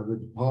being another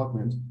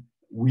department,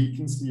 we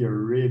can see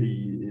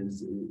already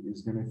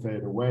is going to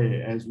fade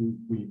away as we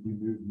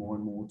move more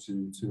and more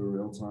to a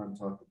real-time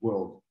type of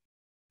world.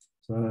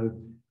 So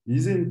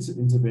these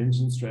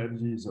intervention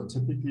strategies are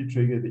typically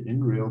triggered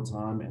in real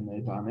time, and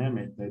they're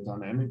dynamic. They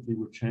dynamically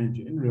would change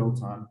in real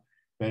time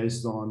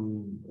based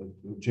on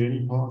the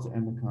journey path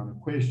and the kind of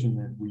question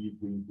that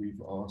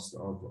we've asked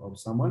of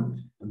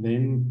someone. And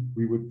then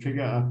we would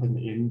trigger up an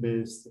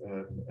N-based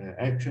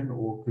action,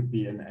 or could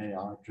be an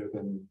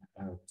AI-driven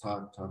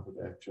type of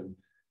action.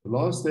 The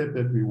last step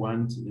that we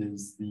want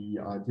is the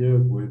idea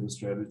of where the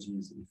strategy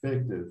is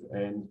effective,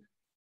 and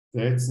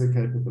that's the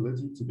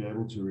capability to be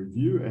able to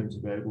review and to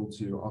be able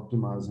to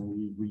optimize.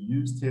 And we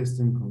use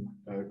testing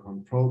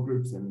control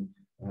groups and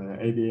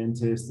ABN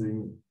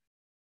testing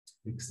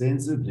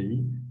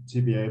extensively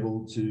to be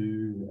able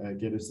to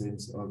get a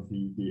sense of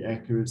the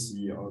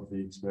accuracy of the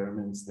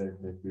experiments that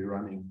we're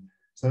running.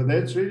 So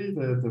that's really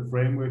the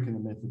framework and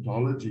the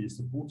methodology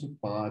supported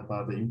by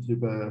the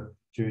inQuba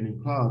Journey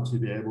Cloud to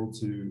be able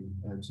to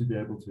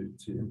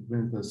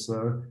implement this.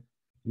 So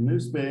I'm going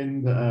to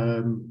spend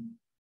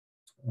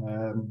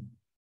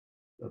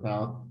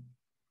about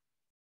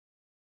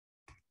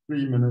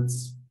 3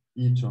 minutes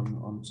each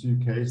on 2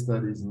 case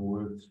studies and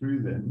work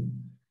through them.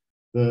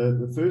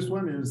 The first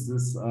one is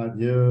this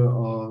idea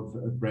of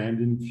a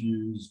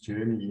brand-infused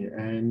journey,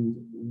 and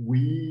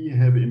we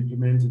have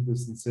implemented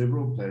this in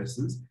several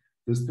places.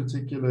 This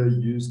particular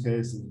use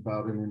case is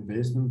about an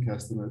investment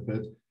customer,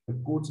 but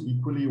it ports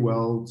equally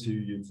well to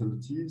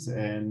utilities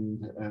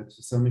and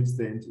to some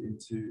extent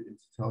into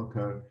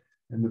telco.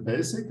 And the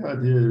basic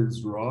idea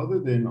is, rather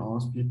than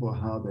ask people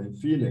how they're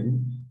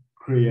feeling,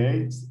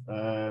 create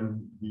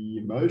the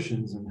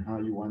emotions and how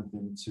you want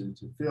them to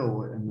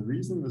feel. And the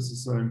reason this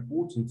is so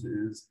important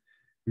is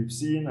we've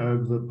seen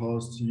over the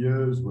past 2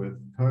 years with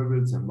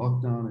COVID and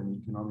lockdown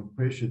and economic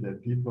pressure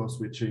that people are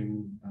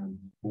switching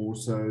more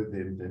so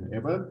than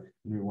ever.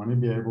 And we want to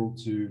be able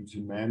to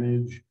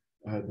manage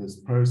this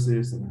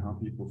process and how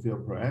people feel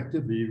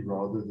proactively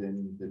rather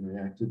than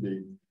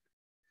reactively.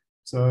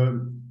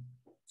 So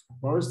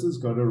Forrester's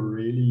got a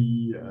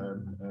really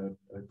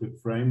a good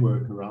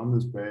framework around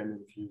this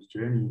brand-infused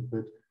journey,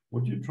 but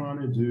what you're trying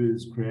to do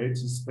is create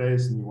a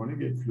space, and you want to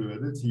get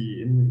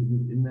fluidity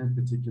in that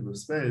particular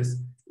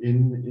space,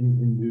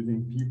 in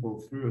moving people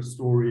through a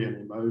story, an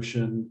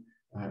emotion,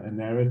 a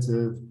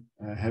narrative,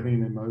 having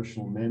an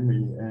emotional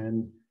memory.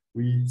 And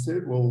we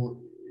said, well,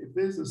 if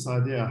there's this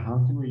idea, how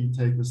can we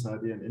take this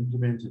idea and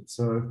implement it?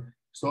 So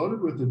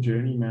started with a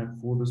journey map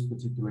for this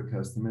particular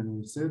customer, and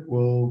we said,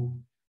 well,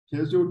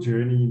 here's your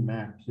journey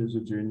map, here's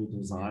your journey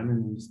design,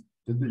 and we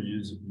did the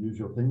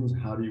usual things.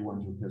 How do you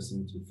want your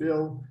person to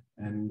feel?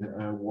 And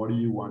what do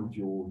you want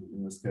your,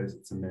 in this case,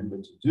 it's a member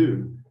to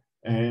do?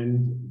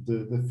 And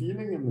the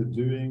feeling and the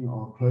doing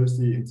are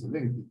closely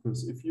interlinked,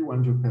 because if you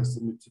want your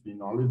customer to be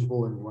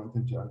knowledgeable and you want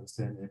them to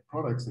understand their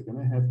products, they're going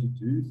to have to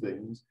do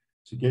things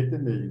to get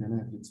them there. You're going to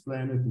have to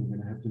explain it, and you're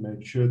going to have to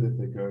make sure that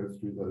they go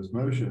through those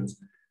motions.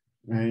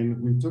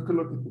 And we took a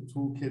look at the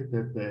toolkit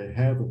that they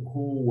have. A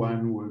core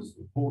one was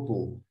the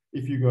portal.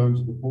 If you go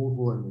into the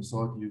portal and you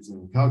start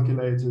using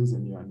calculators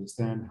and you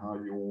understand how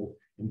your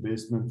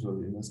investment,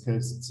 or in this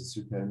case, it's a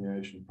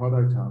superannuation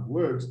product, how it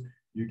works,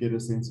 you get a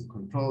sense of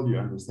control, you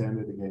understand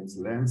it against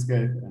the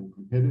landscape and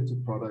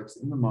competitive products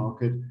in the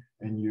market,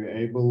 and you're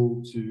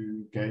able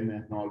to gain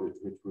that knowledge,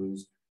 which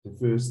was the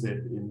first step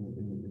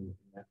in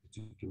that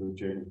particular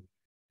journey.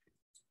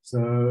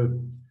 So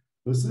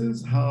this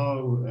is how,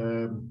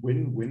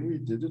 when we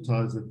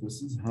digitize it,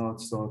 this is how it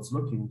starts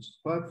looking, which is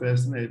quite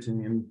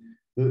fascinating. And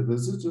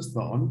this is just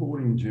the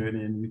onboarding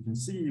journey, and you can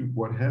see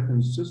what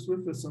happens just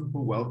with a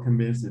simple welcome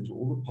message,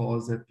 all the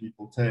paths that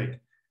people take.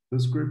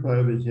 This group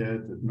over here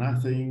did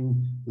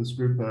nothing. This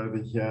group over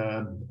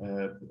here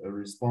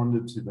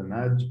responded to the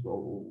nudge,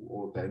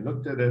 or they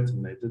looked at it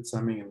and they did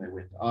something and they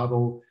went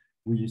idle.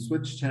 We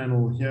switch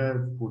channel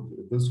here for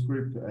this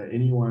group.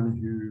 Anyone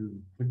who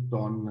clicked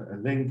on a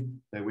link,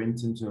 they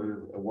went into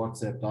a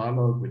WhatsApp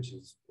dialogue, which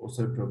is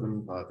also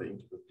driven by the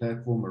inQuba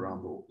platform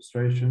around the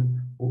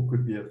orchestration, or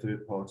could be a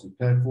third-party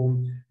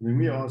platform. And then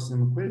we asked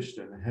them a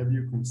question: have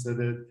you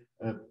considered,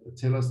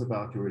 tell us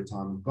about your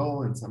retirement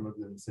goal? And some of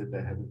them said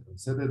they hadn't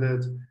considered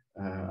it.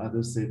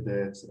 Others said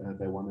that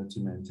they wanted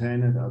to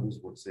maintain it. Others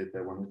said they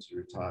wanted to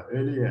retire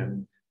early.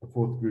 And the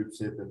fourth group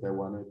said that they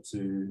wanted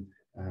to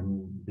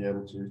be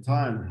able to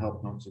retire and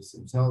help not just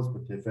themselves,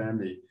 but their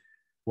family.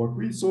 What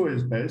we saw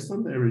is, based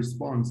on their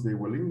response, their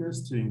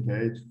willingness to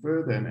engage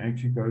further and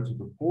actually go to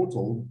the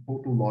portal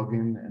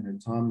login and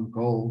retirement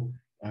goal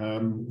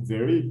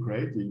varied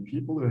greatly.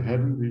 People who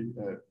hadn't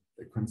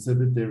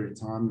considered their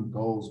retirement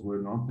goals were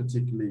not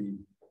particularly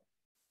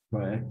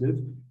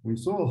proactive. We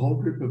saw a whole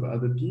group of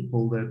other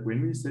people that,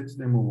 when we said to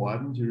them, well, why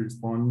didn't you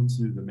respond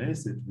to the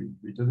message?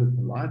 We did it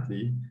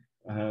politely.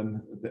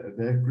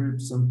 That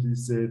group simply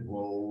said,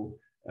 well,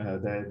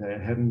 they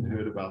hadn't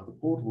heard about the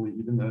portal,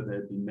 even though they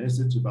had been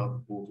messaged about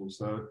the portal.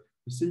 So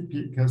you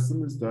see,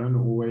 customers don't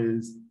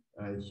always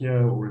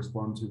hear or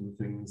respond to the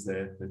things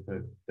that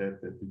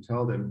we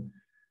tell them.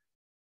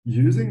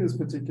 Using this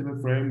particular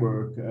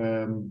framework,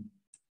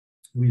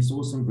 we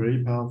saw some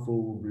very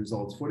powerful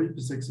results.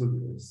 46%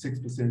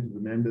 of the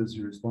members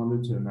who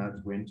responded to a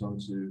nudge went on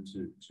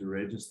to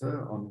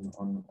register on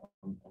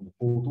the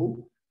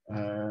portal.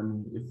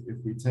 If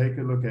we take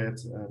a look at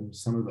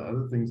some of the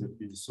other things that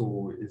we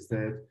saw, is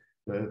that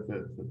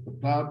the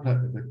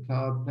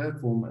cloud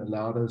platform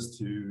allowed us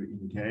to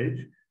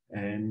engage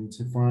and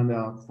to find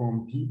out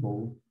from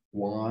people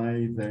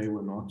why they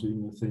were not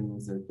doing the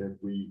things that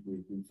we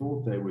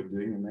thought they were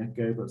doing, and that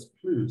gave us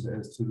clues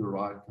as to the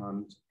right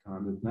kind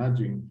of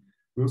nudging.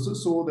 We also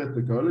saw that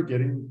the goal of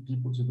getting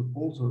people to the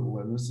portal,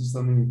 and this is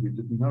something that we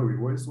didn't know, we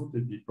always thought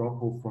there'd be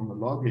drop off from the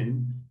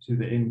login to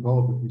the end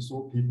goal, but we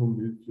saw people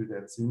move through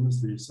that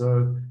seamlessly.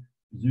 So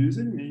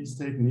using these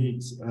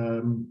techniques,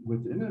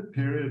 within a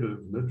period of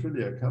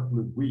literally a couple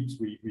of weeks,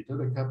 we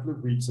did a couple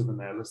of weeks of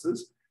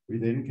analysis. We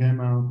then came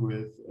out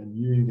with a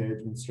new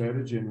engagement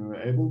strategy, and we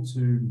were able to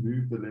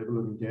move the level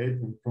of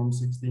engagement from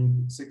 6%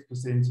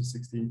 to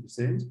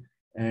 16%.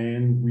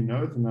 And we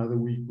know if another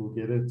week we'll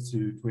get it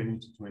to 20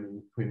 to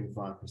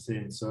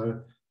 25%.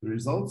 So the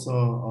results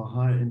are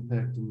high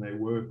impact, and they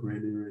work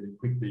really, really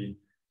quickly.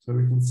 So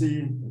we can see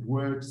it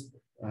works,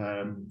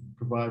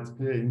 provides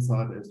clear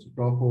insight as to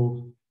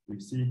drop-off. We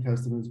see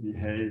customers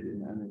behave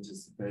in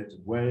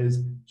unanticipated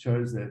ways,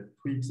 shows that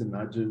tweaks and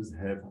nudges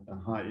have a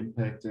high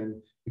impact,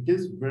 and it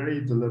gives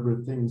very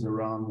deliberate things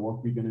around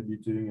what we're going to be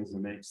doing as the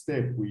next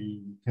step.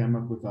 We came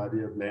up with the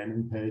idea of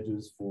landing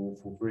pages for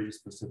very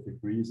specific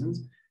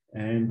reasons.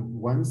 And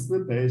once the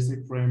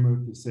basic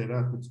framework is set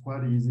up, it's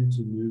quite easy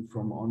to move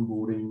from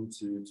onboarding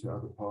to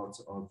other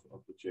parts of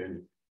the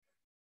journey.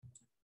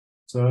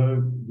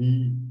 So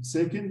the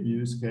second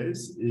use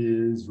case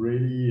is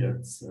really,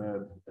 it's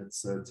a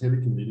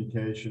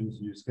telecommunications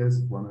use case.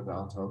 It's one of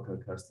our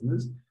telco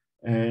customers.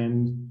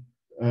 And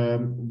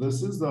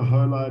this is the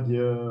whole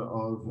idea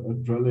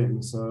of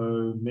drilling.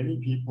 So many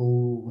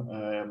people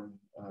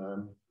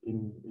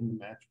in the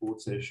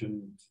Matchboard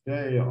session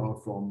today are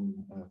from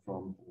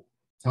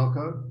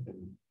telco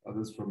and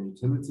others from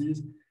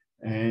utilities.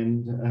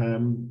 And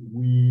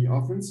we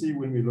often see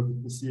when we look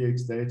at the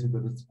CX data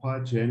that it's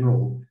quite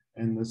general.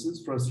 And this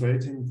is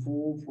frustrating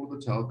for the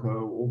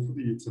telco or for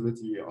the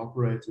utility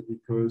operator,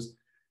 because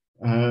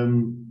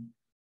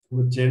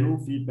with general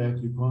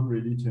feedback, you can't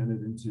really turn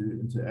it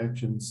into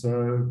action.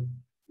 So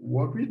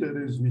what we did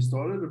is we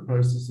started a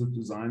process of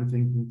design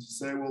thinking to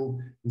say, well,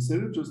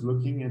 instead of just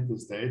looking at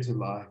this data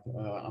like,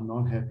 I'm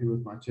not happy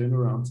with my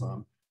turnaround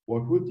time,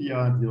 what would the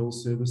ideal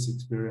service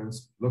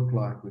experience look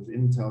like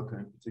within telco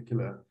in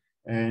particular?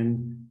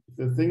 And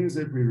the things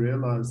that we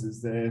realize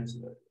is that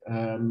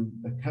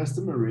a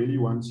customer really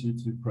wants you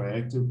to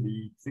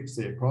proactively fix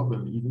their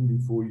problem even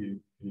before you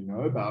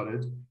know about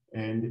it.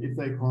 And if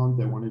they can't,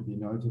 they want to be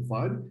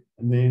notified.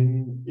 And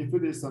then if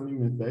it is something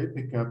that they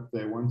pick up,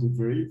 they want a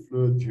very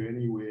fluid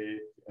journey where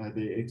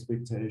their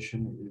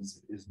expectation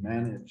is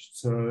managed.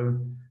 So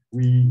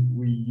we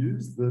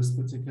used this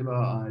particular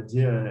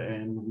idea,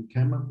 and we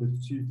came up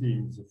with two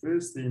themes. The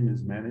first theme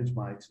is manage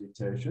my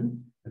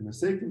expectation, and the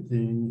second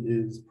theme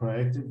is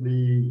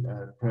proactively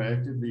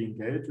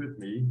engage with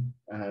me,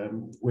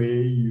 where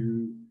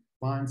you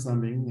find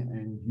something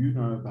and you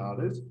know about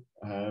it.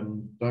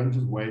 Don't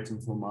just wait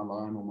until my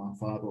line or my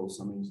fiber or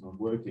something's not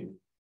working.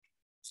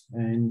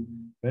 And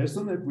based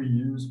on that, we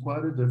use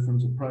quite a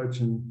different approach,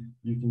 and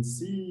you can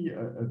see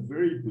a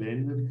very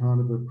blended kind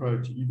of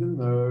approach. Even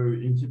though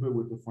inQuba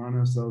would define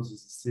ourselves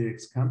as a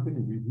CX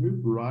company, we've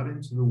moved right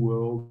into the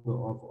world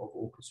of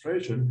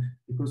orchestration,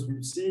 because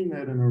we've seen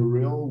that in a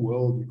real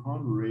world, you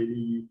can't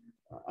really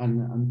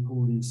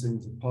unpull these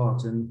things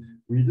apart. And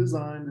we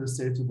designed a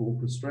set of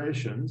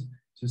orchestrations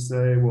to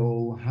say,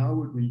 well, how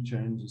would we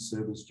change the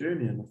service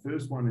journey? And the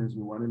first one is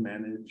we want to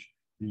manage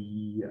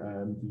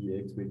the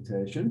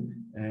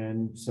expectation.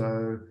 And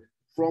so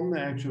from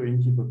the actual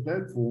inQuba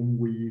platform,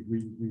 we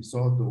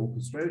start the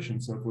orchestration.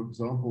 So for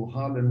example,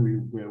 Harlan,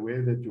 we're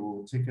aware that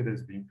your ticket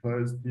has been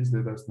closed. Please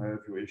let us know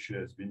if your issue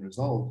has been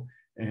resolved.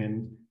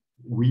 And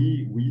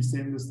we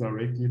send this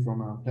directly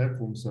from our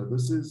platform. So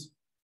this is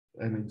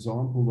an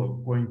example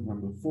of point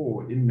number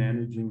 4 in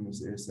managing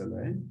this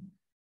SLA.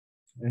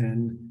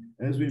 And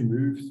as we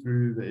move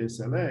through the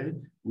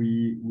SLA,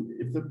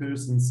 if the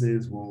person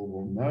says,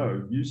 well,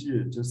 no, usually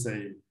you just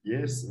say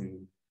yes,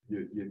 and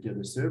you get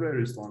a survey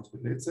response.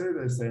 But let's say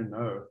they say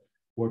no.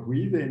 What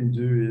we then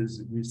do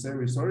is we say,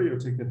 we're sorry, your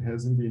ticket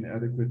hasn't been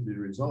adequately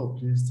resolved.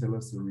 Please tell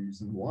us the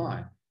reason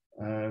why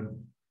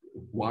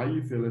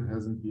you feel it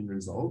hasn't been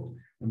resolved.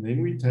 And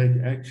then we take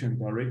action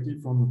directly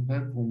from the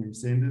platform. We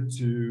send it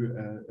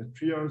to a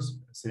triage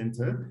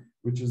center,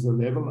 which is a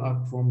level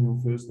up from your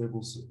first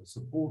level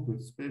support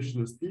with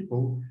specialist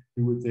people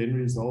who would then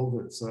resolve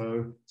it.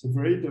 So it's a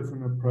very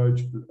different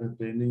approach at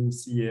blending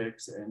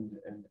CX and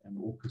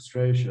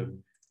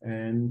orchestration.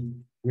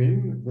 And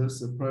when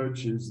this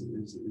approach is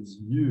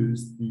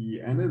used, the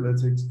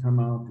analytics come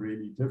out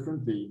really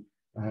differently.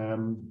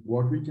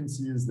 What we can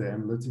see is the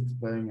analytics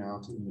playing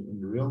out in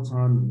real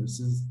time, and this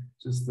is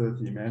just the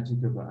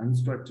thematic of the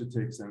unstructured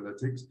text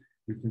analytics.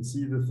 We can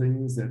see the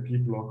things that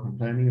people are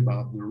complaining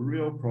about, the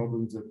real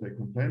problems that they're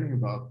complaining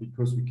about,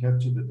 because we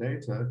capture the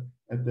data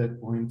at that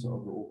point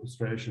of the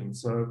orchestration.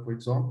 So for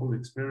example,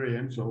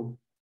 experiential,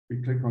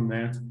 we click on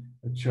that,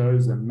 it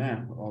shows a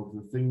map of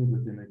the things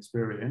within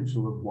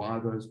experiential of why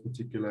those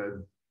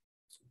particular,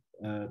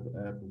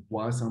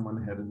 why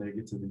someone had a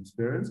negative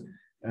experience.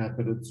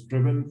 But it's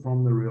driven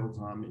from the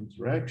real-time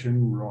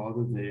interaction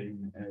rather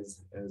than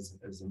as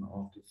an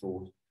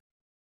afterthought.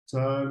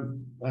 So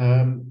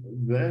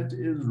that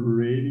is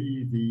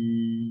really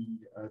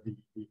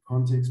the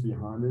context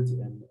behind it,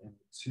 and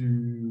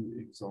 2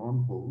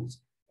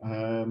 examples.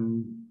 A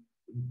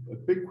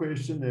big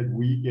question that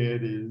we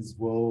get is,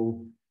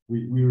 well,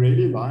 we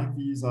really like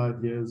these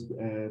ideas,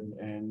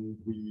 and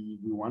we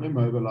want to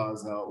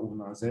mobilize our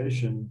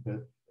organization,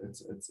 but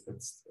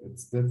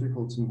it's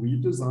difficult. And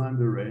we've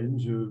designed a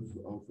range of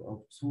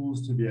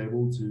tools to be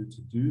able to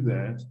do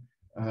that.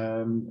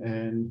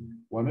 And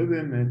one of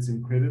them that's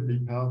incredibly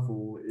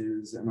powerful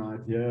is an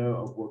idea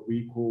of what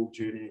we call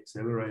Journey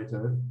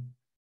Accelerator.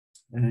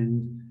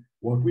 And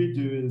what we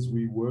do is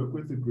we work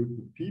with a group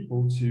of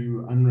people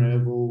to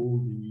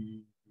unravel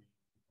the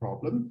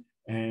problem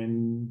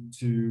and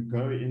to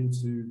go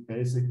into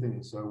basic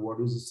things. So what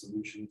does a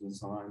solution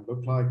design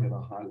look like at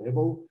a high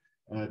level?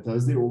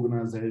 Does the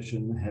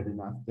organization have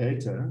enough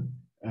data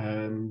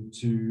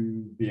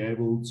to be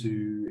able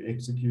to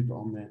execute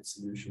on that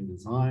solution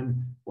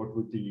design? What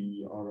would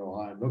the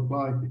ROI look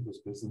like? Because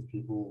business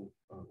people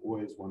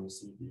always want to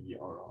see the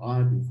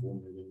ROI before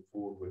moving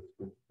forward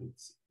with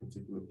this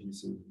particular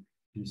piece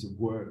of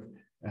work.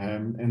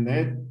 And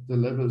that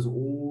delivers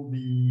all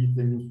the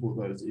things for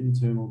those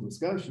internal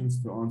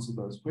discussions to answer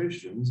those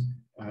questions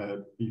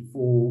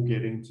before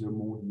getting to a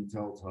more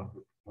detailed type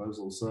of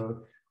proposal.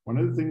 So one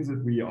of the things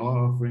that we are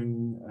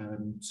offering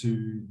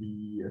to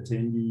the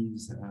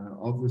attendees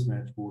of this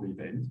Matchboard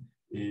event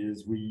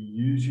is we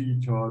usually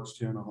charge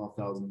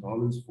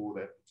 $2,500 for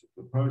that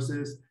particular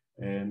process.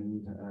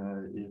 And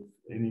if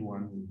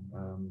anyone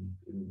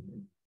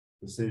in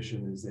the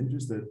session is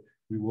interested,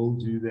 we will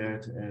do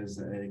that as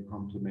a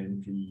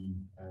complimentary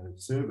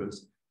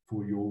service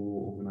for your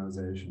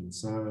organization.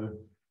 So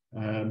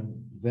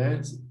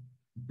that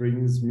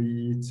brings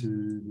me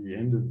to the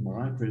end of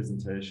my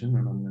presentation,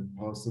 and I'm going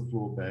to pass the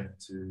floor back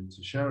to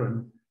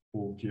Sharon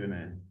for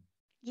Q&A.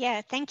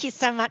 Yeah, thank you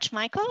so much,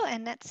 Michael.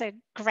 And that's a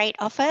great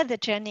offer, the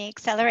Journey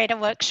Accelerator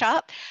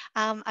workshop.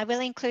 I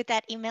will include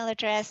that email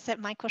address that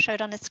Michael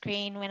showed on the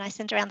screen when I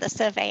send around the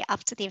survey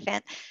after the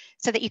event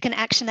so that you can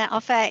action that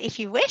offer if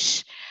you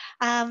wish.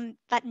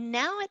 But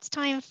now it's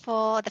time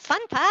for the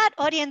fun part,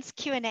 audience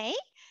Q&A.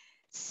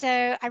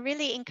 So I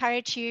really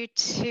encourage you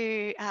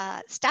to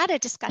start a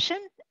discussion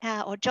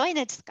or join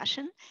a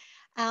discussion.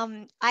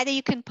 Either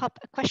you can pop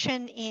a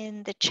question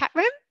in the chat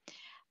room,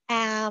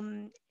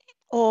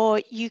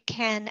 or you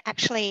can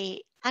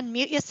actually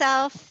unmute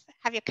yourself,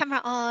 have your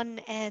camera on,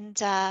 and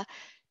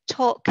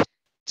talk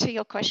to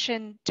your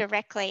question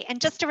directly.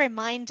 And just a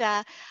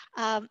reminder,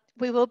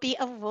 we will be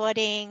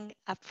awarding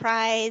a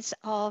prize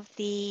of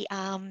the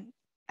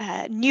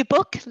new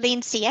book,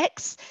 Lean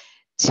CX,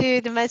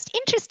 to the most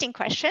interesting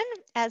question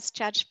as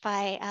judged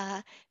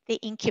by the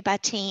inQuba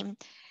team.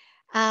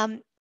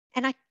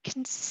 And I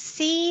can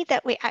see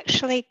that we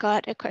actually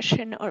got a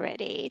question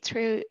already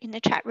through in the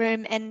chat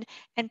room, and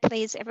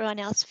please, everyone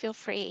else, feel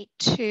free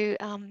to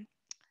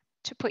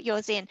put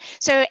yours in.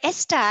 So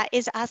Esther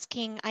is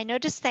asking, I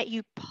noticed that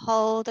you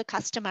poll the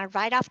customer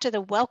right after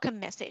the welcome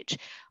message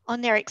on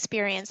their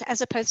experience,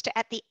 as opposed to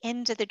at the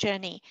end of the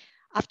journey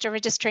after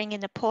registering in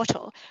the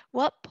portal.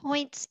 What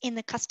points in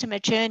the customer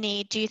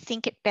journey do you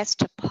think it best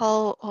to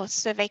poll or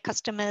survey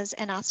customers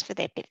and ask for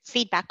their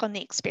feedback on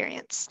the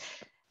experience?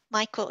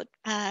 Michael,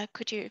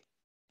 could you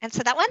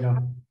answer that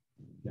one?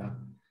 Yeah.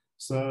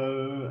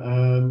 So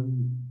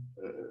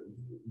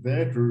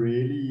that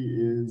really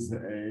is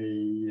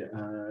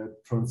a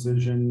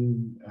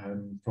transition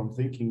from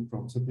thinking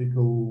from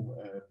typical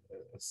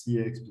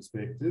CX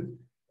perspective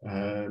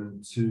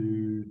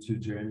to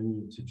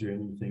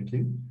journey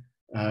thinking.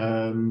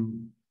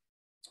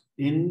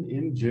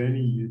 In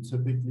journey, you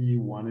typically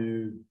want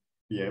to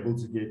be able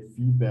to get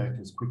feedback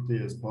as quickly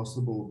as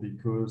possible,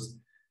 because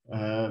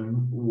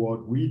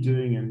what we're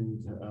doing,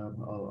 and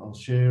I'll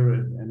share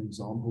an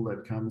example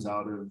that comes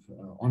out of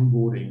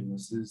onboarding.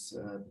 This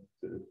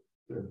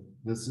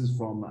is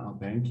from our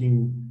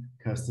banking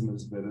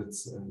customers, but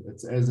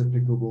it's as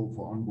applicable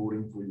for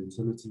onboarding for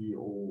utility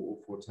or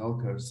for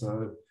telco.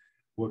 So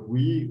what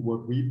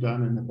we've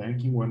done in the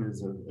banking one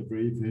is a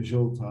very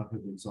visual type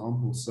of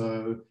example.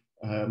 So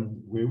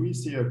where we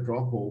see a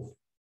drop off,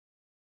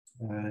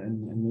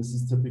 and this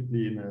is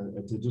typically in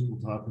a digital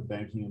type of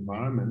banking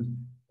environment.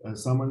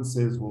 Someone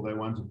says, well, they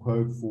want a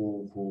quote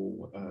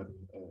for a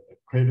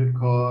credit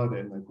card,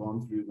 and they've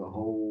gone through the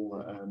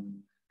whole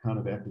kind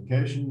of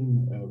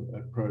application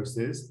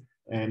process,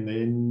 and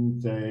then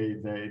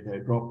they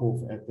drop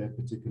off at that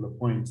particular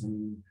point.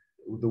 And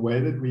the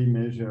way that we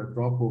measure a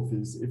drop off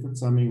is if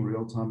it's something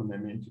real time and they're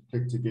meant to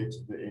click to get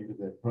to the end of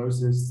that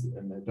process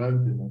and they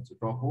don't, then that's a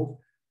drop off.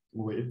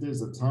 Or if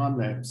there's a time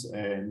lapse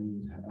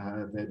and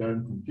they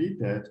don't complete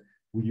that,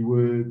 we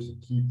would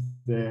keep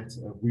that,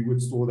 we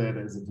would store that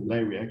as a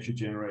delay. We actually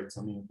generate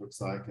something that looks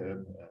like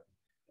a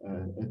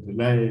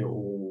delay,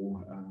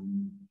 or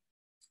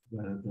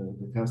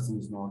the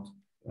customer's not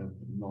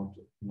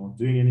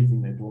doing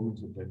anything they're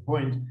dormant at that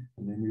point,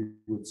 and then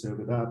we would serve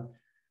it up.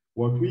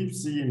 What we've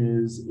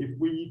seen is if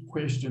we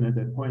question at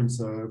that point,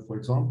 so for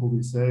example,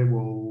 we say,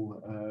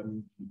 well,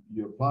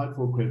 you applied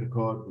for a credit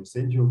card, we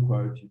sent you a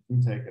quote, you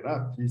can take it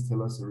up, please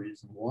tell us the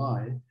reason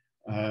why.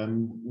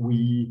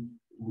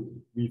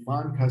 We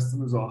find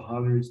customers are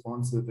highly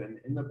responsive, and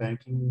in the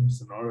banking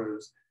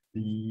scenarios,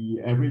 The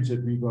average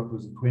that we got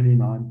was a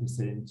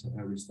 29%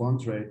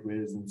 response rate,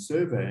 whereas in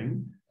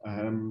surveying,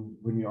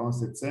 when we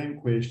asked that same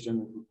question,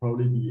 it would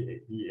probably be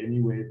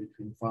anywhere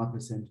between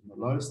 5% on the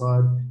low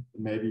side,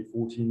 and maybe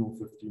 14 or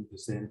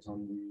 15%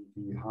 on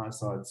the high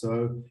side.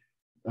 So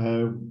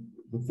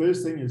the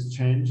first thing is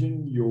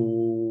changing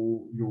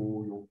your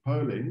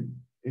polling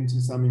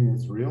into something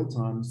that's real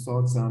time,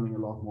 starts sounding a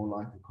lot more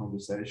like a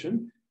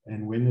conversation.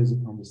 And when there's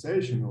a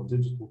conversation or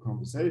digital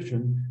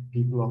conversation,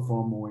 people are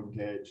far more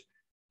engaged.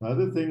 The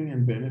other thing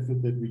and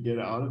benefit that we get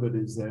out of it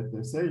is that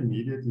they say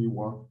immediately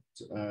what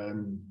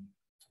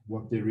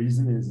their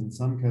reason is. And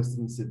some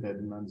customers said they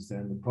didn't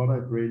understand the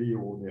product really,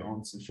 or their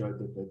answer showed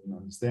that they didn't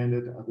understand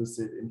it. Others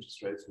said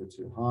interest rates were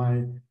too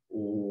high,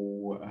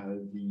 or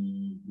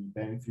the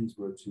bank fees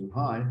were too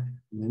high.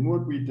 And then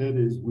what we did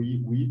is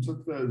we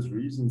took those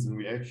reasons and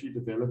we actually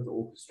developed the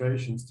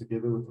orchestrations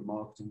together with the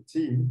marketing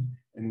team,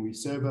 and we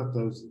serve up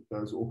those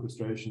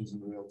orchestrations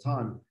in real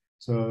time.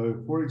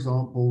 So, for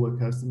example, a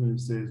customer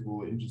says,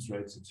 well, interest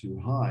rates are too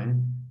high.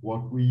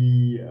 What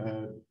the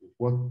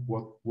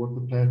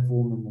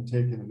platform and the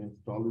tech and the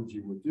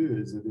methodology would do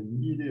is it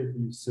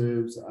immediately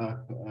serves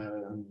up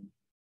a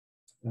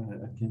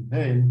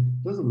campaign.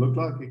 It doesn't look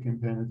like a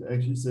campaign. It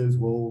actually says,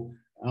 well,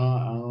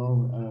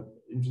 our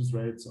interest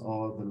rates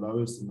are the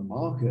lowest in the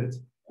market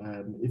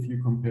if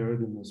you compare it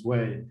in this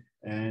way.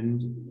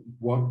 And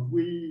what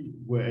we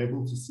were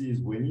able to see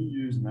is when you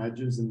use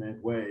nudges in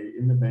that way,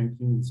 in the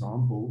banking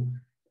example,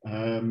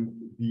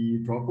 the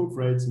drop-off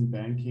rates in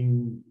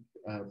banking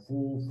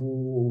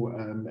for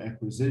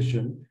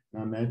acquisition.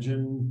 Now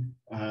imagine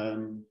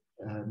in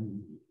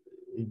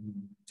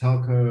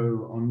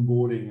telco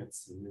onboarding,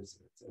 it's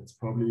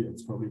probably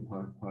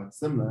quite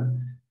similar.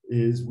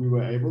 Is we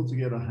were able to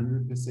get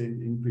 100%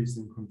 increase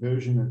in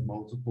conversion at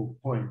multiple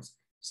points.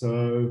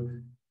 So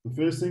the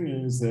first thing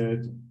is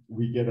that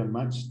we get a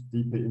much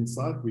deeper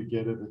insight. We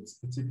get it, it's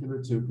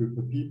particular to a group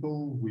of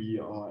people. We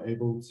are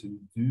able to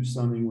do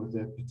something with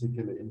that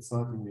particular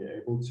insight, and we're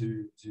able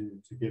to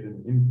get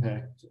an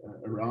impact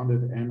around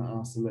it and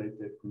isolate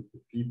that group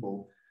of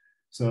people.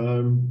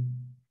 So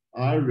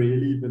I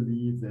really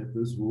believe that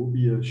this will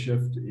be a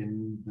shift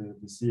in the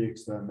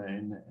CX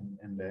domain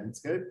and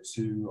landscape,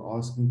 to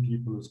asking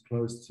people as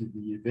close to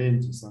the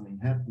event or something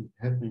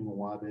happening or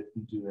why they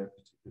can do that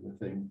particular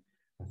thing.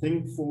 I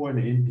think for an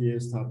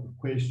NPS type of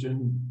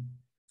question,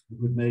 it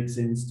would make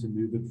sense to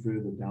move it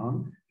further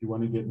down if you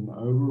want to get an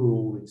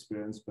overall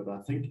experience. But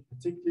I think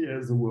particularly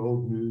as the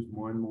world moves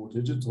more and more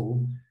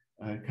digital,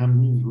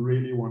 companies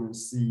really want to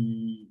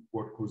see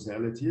what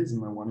causality is,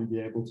 and they want to be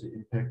able to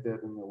impact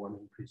that, and they want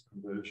to increase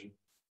conversion.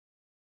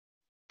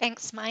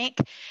 Thanks, Mike.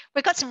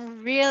 We've got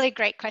some really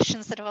great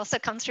questions that have also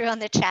come through on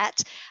the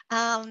chat.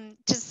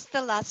 Just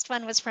the last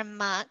one was from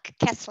Mark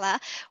Kessler.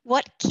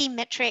 What key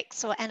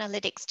metrics or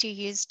analytics do you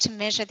use to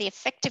measure the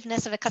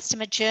effectiveness of a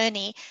customer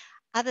journey,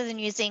 other than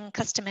using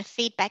customer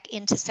feedback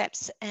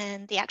intercepts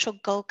and the actual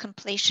goal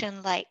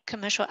completion, like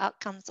commercial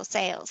outcomes or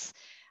sales?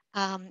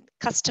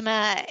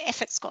 Customer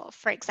effort score,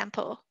 for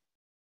example.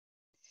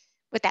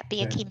 Would that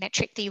be a key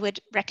metric that you would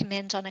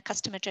recommend on a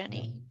customer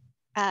journey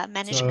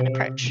management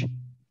approach?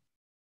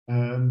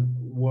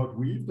 What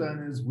we've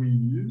done is we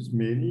use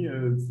many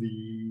of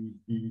the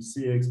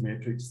CX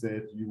metrics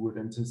that you would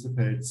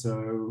anticipate.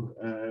 So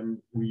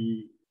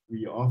we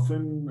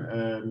often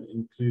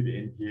include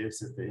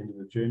NPS at the end of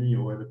the journey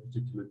or at a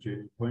particular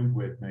journey point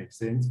where it makes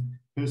sense.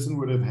 Person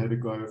would have had to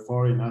go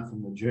far enough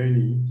in the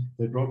journey,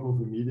 they drop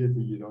off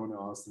immediately. You don't want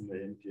to ask them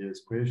the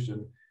NPS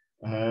question.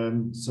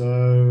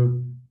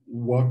 So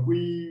what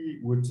we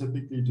would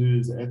typically do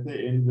is at the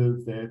end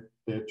of that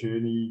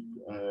journey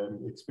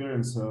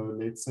experience, so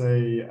let's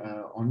say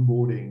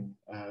onboarding,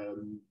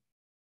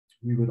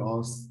 we would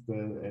ask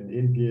an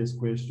NPS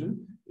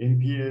question.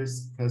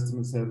 NPS,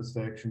 customer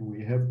satisfaction.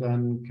 We have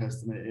done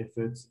customer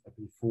efforts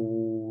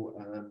before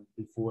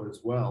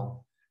as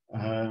well.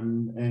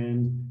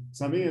 And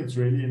something that's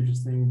really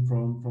interesting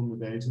from the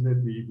data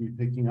that we're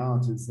picking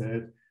out is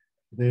that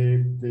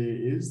there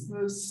is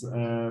this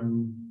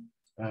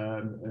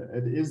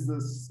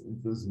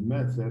this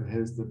myth that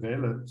has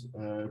developed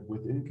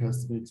within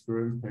customer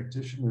experience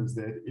practitioners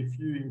that if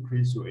you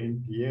increase your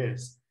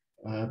NPS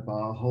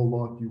by a whole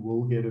lot, you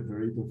will get a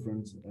very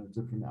different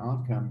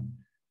outcome.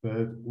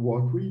 But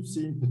what we've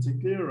seen,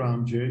 particularly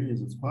around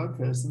journeys, it's quite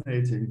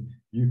fascinating.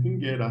 You can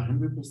get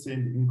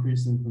 100%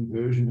 increase in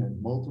conversion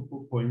at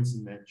multiple points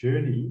in that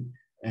journey,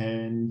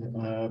 and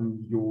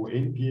your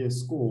NPS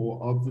score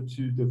of the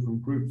two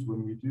different groups,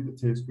 when we do the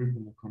test group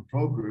and the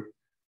control group,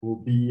 will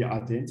be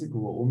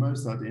identical or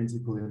almost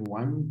identical. In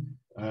one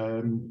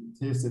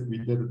test that we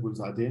did, it was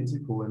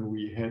identical, and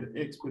we had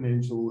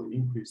exponential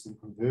increase in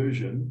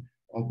conversion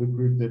of the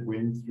group that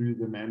went through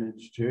the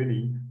managed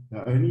journey.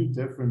 The only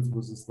difference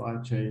was a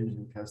slight change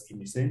in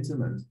customer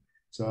sentiment.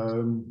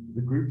 So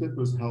the group that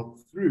was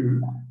helped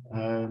through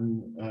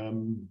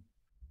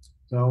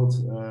felt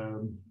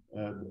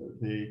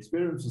the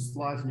experience was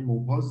slightly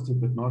more positive,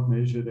 but not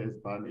measured as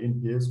by an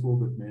NPS score,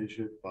 but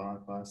measured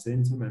by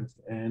sentiment.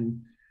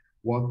 And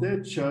what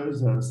that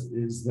shows us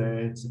is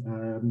that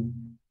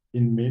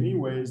in many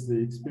ways, the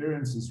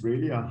experience is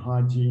really a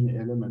hygiene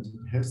element.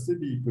 It has to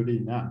be good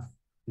enough,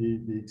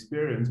 the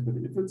experience, but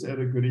if it's at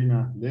a good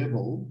enough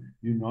level,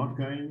 you're not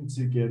going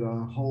to get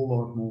a whole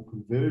lot more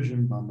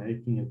conversion by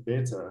making it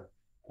better.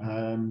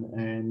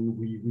 And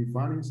we're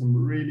finding some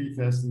really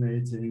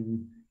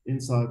fascinating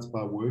insights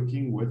by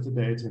working with the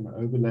data and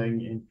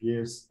overlaying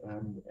NPS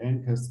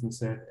and customer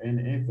sat and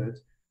effort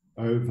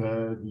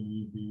over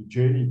the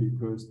journey,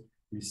 because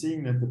we're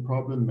seeing that the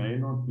problem may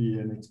not be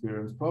an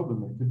experience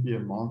problem. It could be a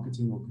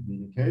marketing or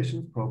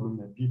communications problem,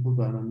 that people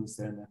don't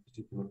understand that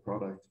particular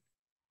product.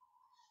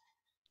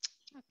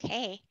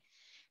 Okay,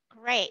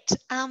 great.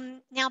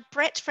 Now,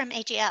 Brett from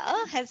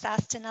AGL has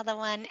asked another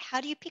one. How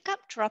do you pick up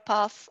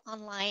drop-off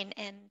online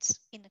and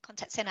in the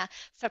contact center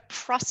for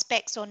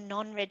prospects or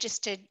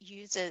non-registered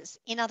users?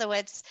 In other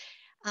words,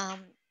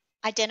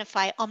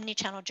 identify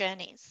omni-channel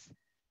journeys.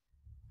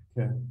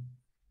 Okay.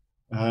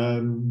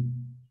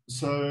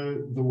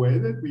 So the way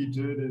that we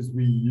do it is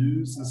we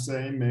use the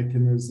same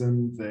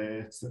mechanism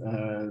that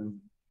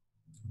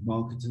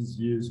marketers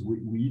use.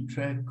 We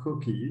track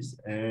cookies,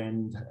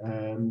 and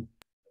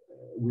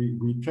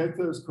we track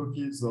those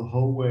cookies the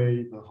whole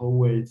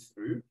way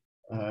through,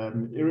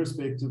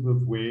 irrespective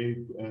of where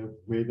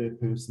that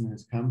person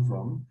has come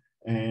from,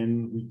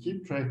 and we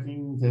keep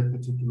tracking that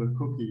particular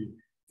cookie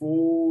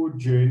for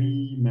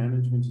journey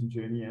management and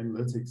journey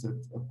analytics. At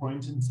a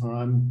point in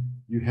time,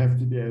 you have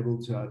to be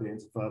able to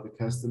identify the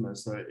customer.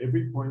 So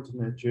every point in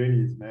that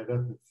journey is made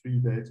up of 3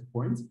 data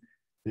points.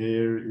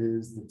 There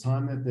is the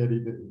time that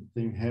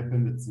thing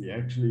happened. It's the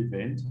actual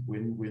event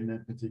when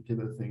that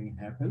particular thing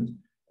happened.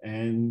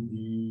 And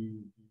the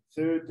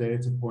 3rd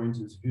data point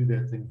is who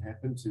that thing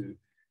happened to.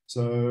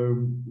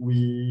 So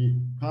we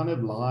kind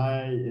of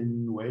lie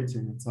in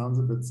waiting. It sounds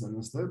a bit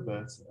sinister,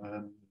 but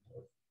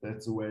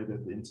that's the way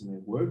that the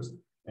internet works.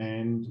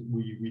 And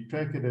we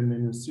track it, and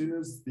then as soon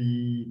as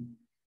the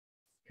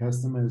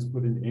customer has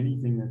put in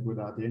anything that would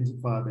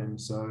identify them,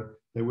 so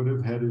they would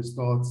have had to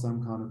start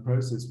some kind of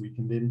process, we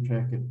can then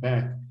track it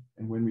back.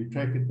 And when we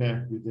track it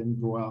back, we then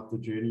draw out the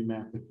journey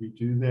map. But we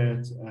do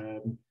that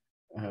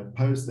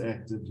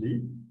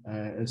post-actively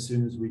as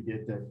soon as we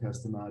get that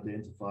customer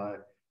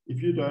identifier.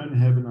 If you don't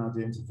have an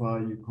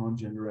identifier, you can't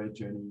generate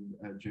journey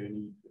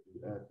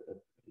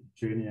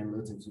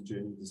analytics or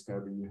journey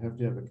discovery. You have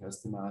to have a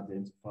customer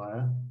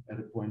identifier at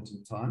a point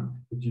in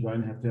time, but you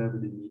don't have to have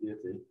it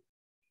immediately.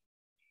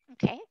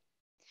 Okay.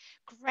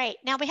 Great.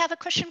 Now we have a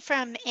question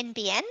from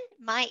NBN.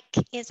 Mike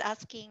is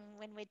asking,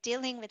 when we're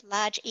dealing with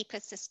large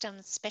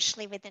ecosystems,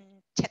 especially within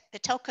the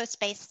telco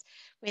space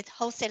with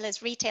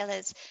wholesalers,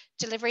 retailers,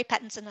 delivery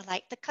patterns and the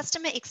like, the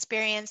customer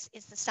experience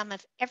is the sum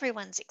of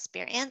everyone's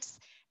experience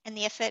and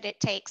the effort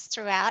it takes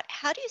throughout.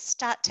 How do you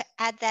start to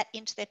add that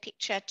into the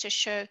picture to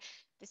show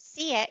the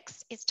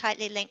CX is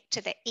tightly linked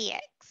to the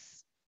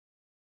EX?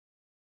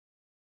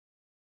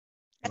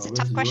 That's a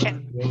tough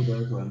question.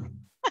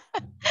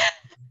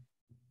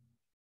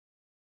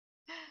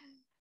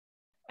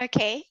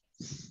 Okay,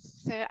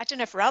 so I don't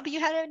know if Rob, you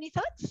had any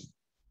thoughts?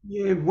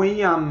 Yeah,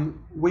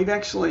 we've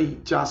actually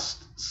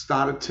just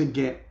started to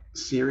get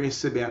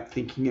serious about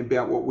thinking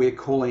about what we're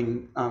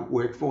calling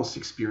workforce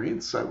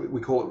experience. So we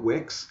call it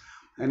WEX,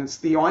 and it's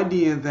the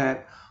idea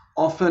that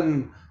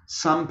often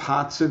some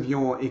parts of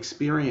your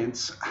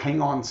experience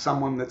hang on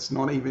someone that's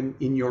not even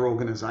in your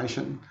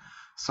organization.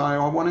 So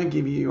I want to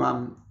give you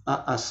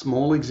a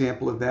small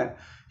example of that.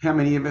 How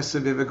many of us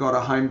have ever got a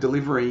home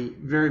delivery,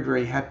 very,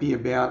 very happy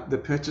about the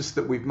purchase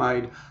that we've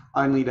made,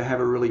 only to have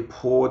a really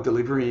poor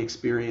delivery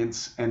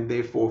experience, and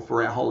therefore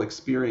for our whole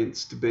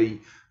experience to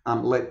be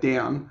let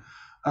down?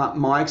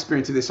 My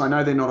experience of this, I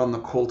know they're not on the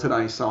call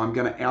today, so I'm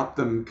going to out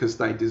them because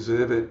they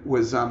deserve it,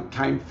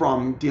 came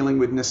from dealing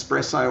with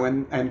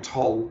Nespresso and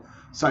Toll.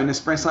 So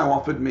Nespresso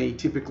offered me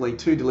typically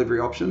 2 delivery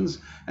options,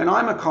 and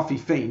I'm a coffee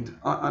fiend.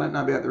 I don't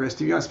know about the rest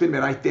of you. I spend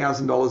about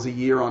 $8,000 a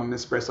year on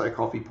Nespresso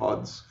coffee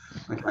pods.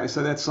 Okay,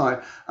 so that's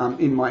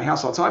in my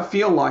household. So I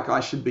feel like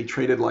I should be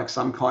treated like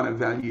some kind of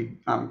valued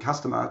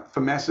customer for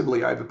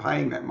massively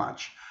overpaying that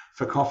much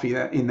for coffee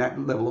in that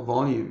level of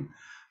volume.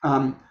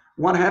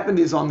 What happened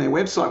is, on their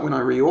website, when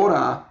I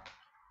reorder,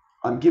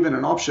 I'm given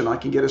an option. I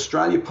can get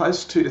Australia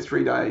Post 2 to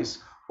 3 days,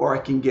 or I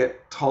can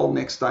get Toll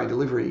next day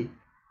delivery.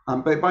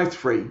 They're both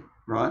free,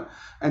 right?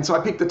 And so I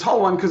picked the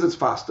Toll one because it's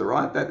faster,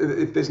 right?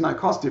 If there's no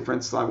cost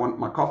difference, I want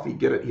my coffee,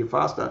 get it here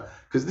faster,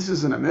 because this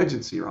is an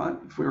emergency, right?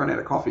 If we run out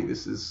of coffee,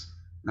 this is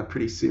a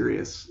pretty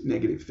serious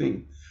negative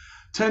thing.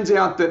 Turns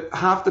out that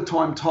half the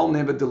time Toll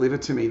never deliver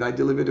to me. They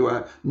deliver to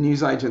a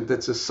newsagent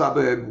that's a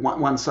suburb,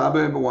 one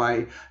suburb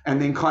away,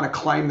 and then kind of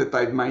claim that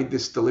they've made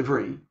this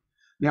delivery.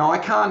 Now, I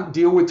can't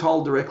deal with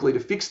Toll directly to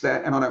fix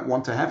that, and I don't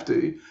want to have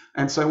to.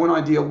 And so when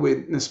I deal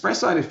with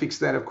Nespresso to fix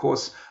that, of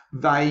course,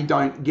 they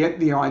don't get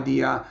the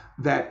idea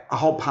that a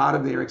whole part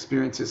of their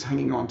experience is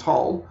hanging on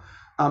Toll.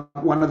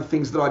 One of the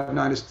things that I've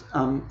noticed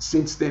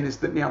since then is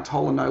that now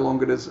Toll are no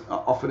longer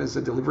offered as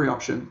a delivery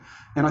option.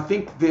 And I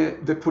think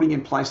they're putting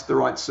in place the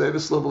right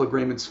service level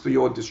agreements for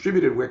your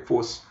distributed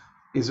workforce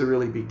is a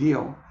really big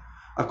deal.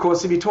 Of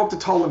course, if you talk to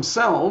Toll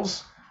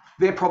themselves,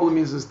 their problem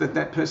is that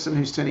that person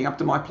who's turning up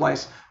to my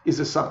place is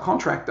a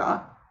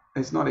subcontractor.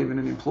 It's not even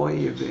an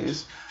employee of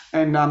theirs.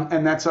 And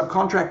that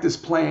subcontractor's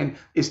plan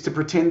is to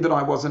pretend that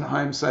I wasn't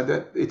home so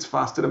that it's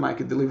faster to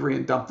make a delivery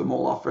and dump them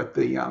all off at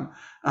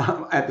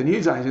the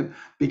newsagent,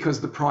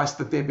 because the price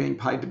that they're being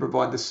paid to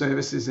provide the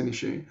service is an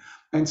issue.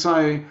 And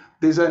so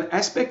there's an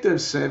aspect of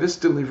service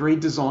delivery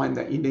design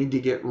that you need to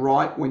get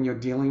right when you're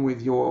dealing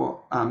with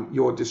your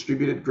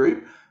distributed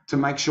group to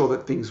make sure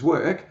that things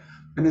work.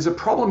 And there's a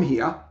problem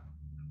here,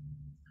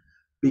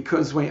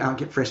 because we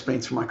get fresh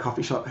beans from my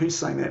coffee shop. Who's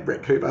saying that?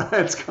 Brett Cooper.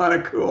 That's kind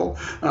of cool.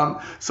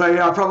 So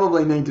yeah, I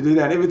probably need to do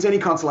that. If it's any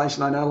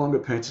consolation, I no longer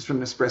purchase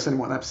from Nespresso, and it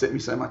won't upset me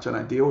so much I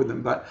don't deal with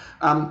them. But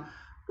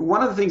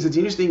one of the things that's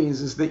interesting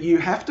is that you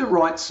have to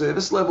write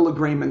service level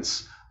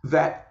agreements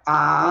that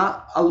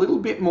are a little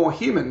bit more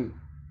human.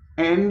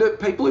 And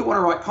people who want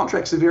to write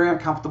contracts are very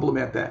uncomfortable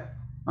about that.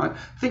 Right?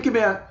 Think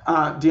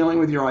about dealing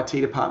with your IT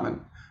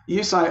department.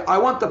 You say, I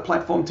want the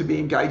platform to be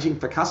engaging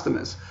for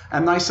customers.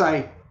 And they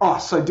say, oh,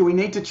 so do we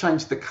need to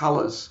change the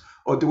colors,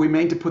 or do we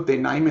need to put their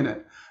name in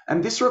it?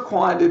 And this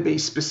required to be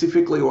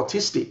specifically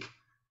autistic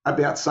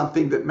about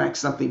something that makes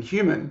something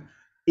human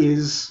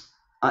is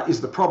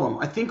the problem.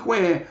 I think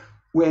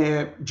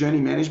where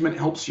journey management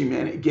helps you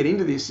get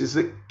into this is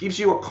it gives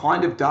you a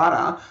kind of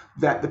data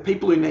that the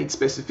people who need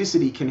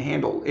specificity can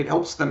handle. It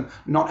helps them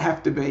not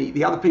have to be,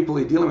 the other people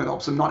they're dealing with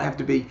helps them not have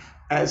to be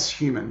as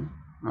human.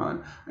 Right.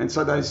 And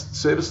so those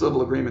service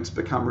level agreements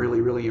become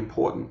really, really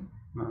important.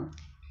 Right.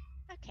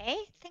 Okay,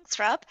 thanks,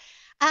 Rob.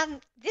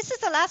 This is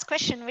the last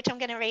question, which I'm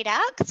going to read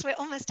out because we're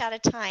almost out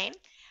of time.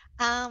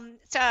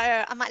 So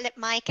I might let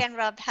Mike and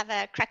Rob have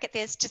a crack at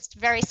this. Just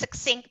very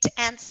succinct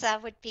answer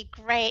would be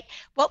great.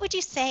 What would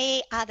you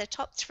say are the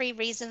top 3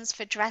 reasons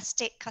for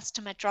drastic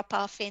customer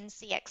drop-off in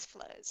CX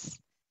flows?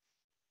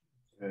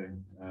 Okay.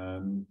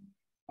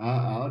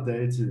 Our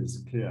data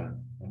is clear.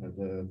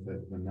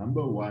 The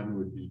number one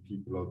would be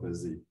people are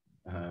busy.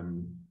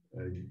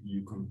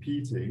 You're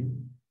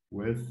competing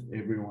with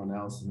everyone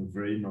else in a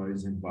very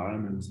noisy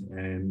environment,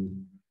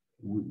 and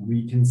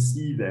we can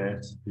see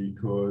that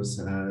because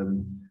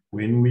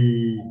when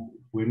we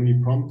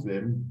prompt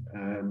them,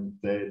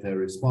 they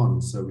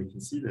respond. So we can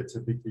see that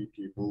typically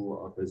people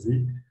are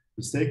busy.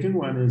 The second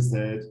one is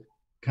that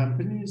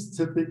companies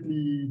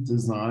typically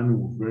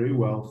design very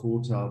well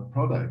thought out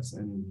products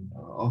and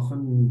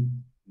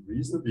often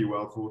reasonably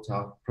well thought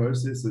out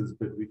processes,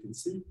 but we can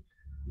see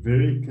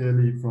very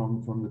clearly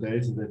from the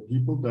data that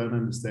people don't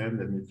understand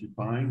them. If you're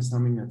buying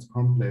something that's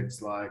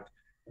complex, like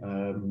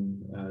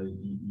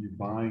you're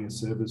buying a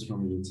service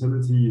from a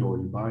utility or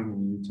you're buying a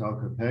new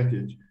telco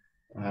package,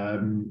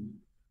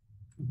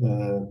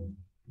 the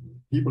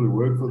people who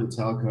work for the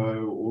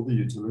telco or the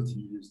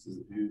utility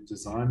who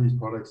design these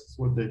products, it's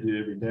what they do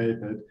every day.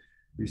 But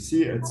we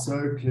see it's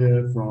so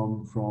clear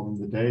from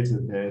the data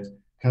that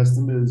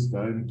customers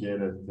don't get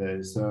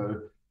it.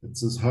 So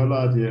it's this whole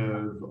idea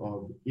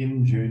of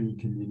in-journey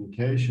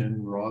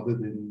communication rather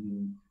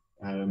than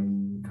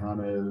kind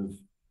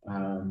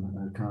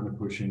of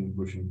pushing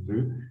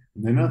through.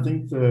 And then I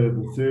think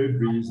the third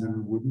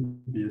reason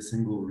wouldn't be a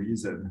single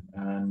reason.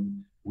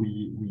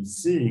 We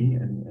seeing,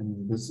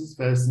 and this is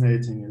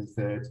fascinating, is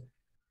that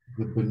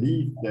the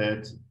belief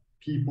that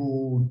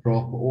people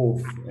drop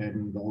off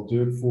and they'll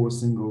do it for a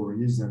single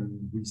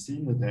reason. We see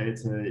in the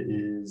data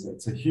is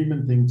it's a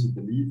human thing to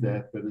believe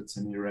that, but it's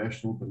an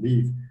irrational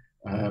belief.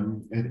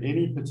 At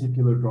any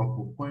particular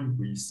drop-off point,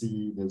 we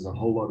see there's a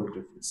whole lot of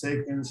different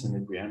segments, and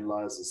if we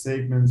analyze the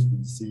segments,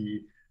 we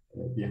see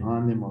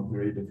behind them are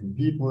very different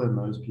people, and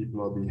those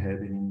people are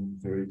behaving in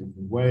very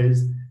different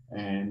ways.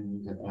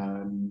 And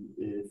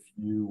if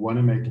you want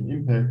to make an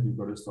impact, you've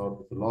got to start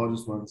with the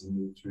largest ones and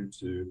move through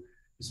to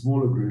the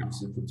smaller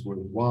groups if it's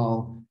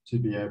worthwhile to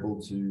be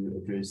able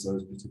to address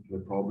those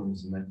particular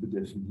problems, and that would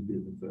definitely be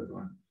the third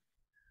one.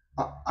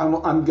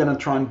 I'm going to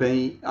try and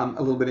be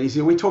a little bit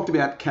easier. I talked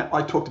about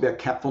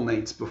capful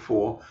needs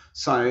before.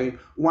 So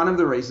one of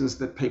the reasons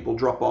that people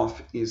drop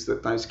off is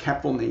that those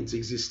capful needs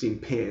exist in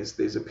pairs.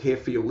 There's a pair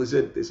for your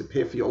lizard, there's a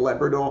pair for your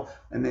Labrador,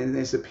 and then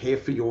there's a pair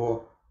for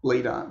your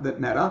leader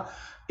that matter.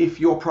 If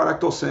your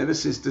product or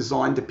service is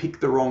designed to pick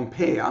the wrong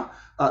pair,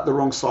 the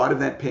wrong side of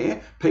that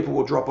pair, people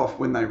will drop off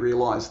when they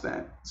realize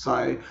that.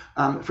 So,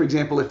 for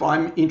example, if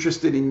I'm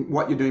interested in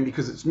what you're doing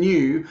because it's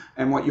new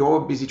and what you're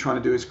busy trying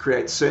to do is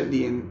create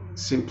certainty and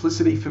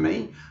simplicity for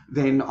me,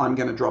 then I'm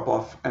going to drop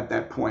off at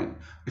that point.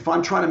 If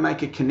I'm trying to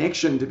make a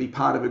connection to be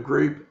part of a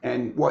group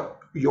and what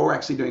you're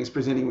actually doing is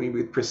presenting me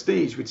with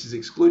prestige, which is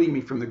excluding me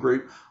from the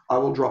group, I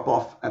will drop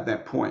off at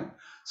that point.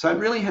 So it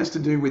really has to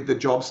do with the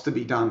jobs to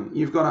be done.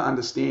 You've got to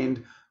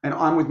understand, and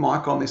I'm with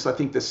Mike on this, I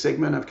think the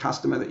segment of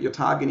customer that you're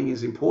targeting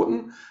is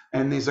important,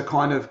 and there's a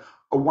kind of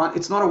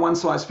it's not a one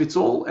size fits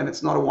all, and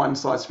it's not a one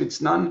size fits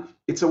none.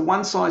 It's a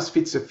one size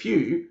fits a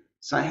few.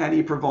 So how do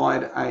you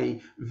provide a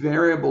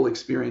variable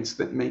experience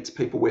that meets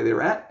people where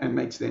they're at and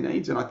meets their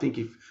needs? And I think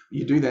if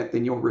you do that,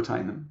 then you'll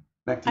retain them.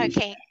 Back to you.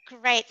 Okay,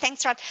 great.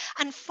 Thanks, Rob.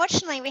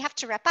 Unfortunately, we have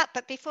to wrap up,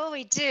 but before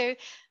we do,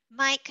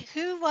 Mike,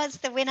 who was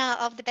the winner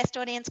of the best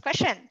audience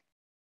question?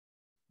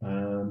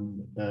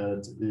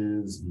 It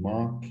is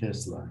Mark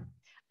Kessler.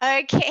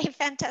 Okay,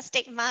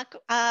 fantastic, Mark.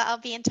 I'll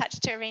be in touch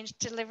to arrange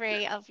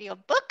delivery of your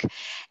book.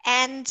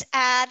 And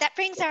that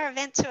brings our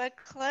event to a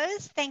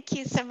close. Thank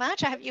you so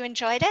much. I hope you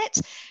enjoyed it.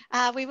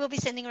 We will be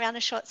sending around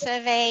a short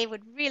survey.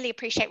 Would really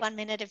appreciate 1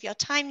 minute of your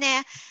time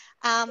there.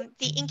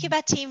 The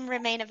inQuba team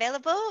remain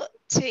available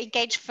to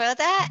engage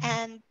further,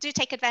 and do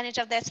take advantage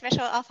of their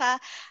special offer,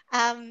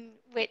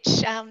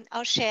 which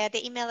I'll share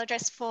the email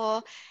address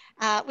for.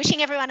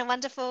 Wishing everyone a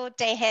wonderful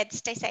day ahead.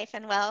 Stay safe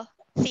and well.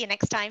 See you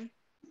next time.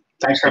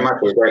 Thanks very much.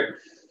 It was great.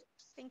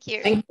 Thank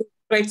you. Thank you.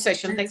 Great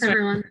session. Thanks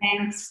everyone.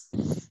 Thanks.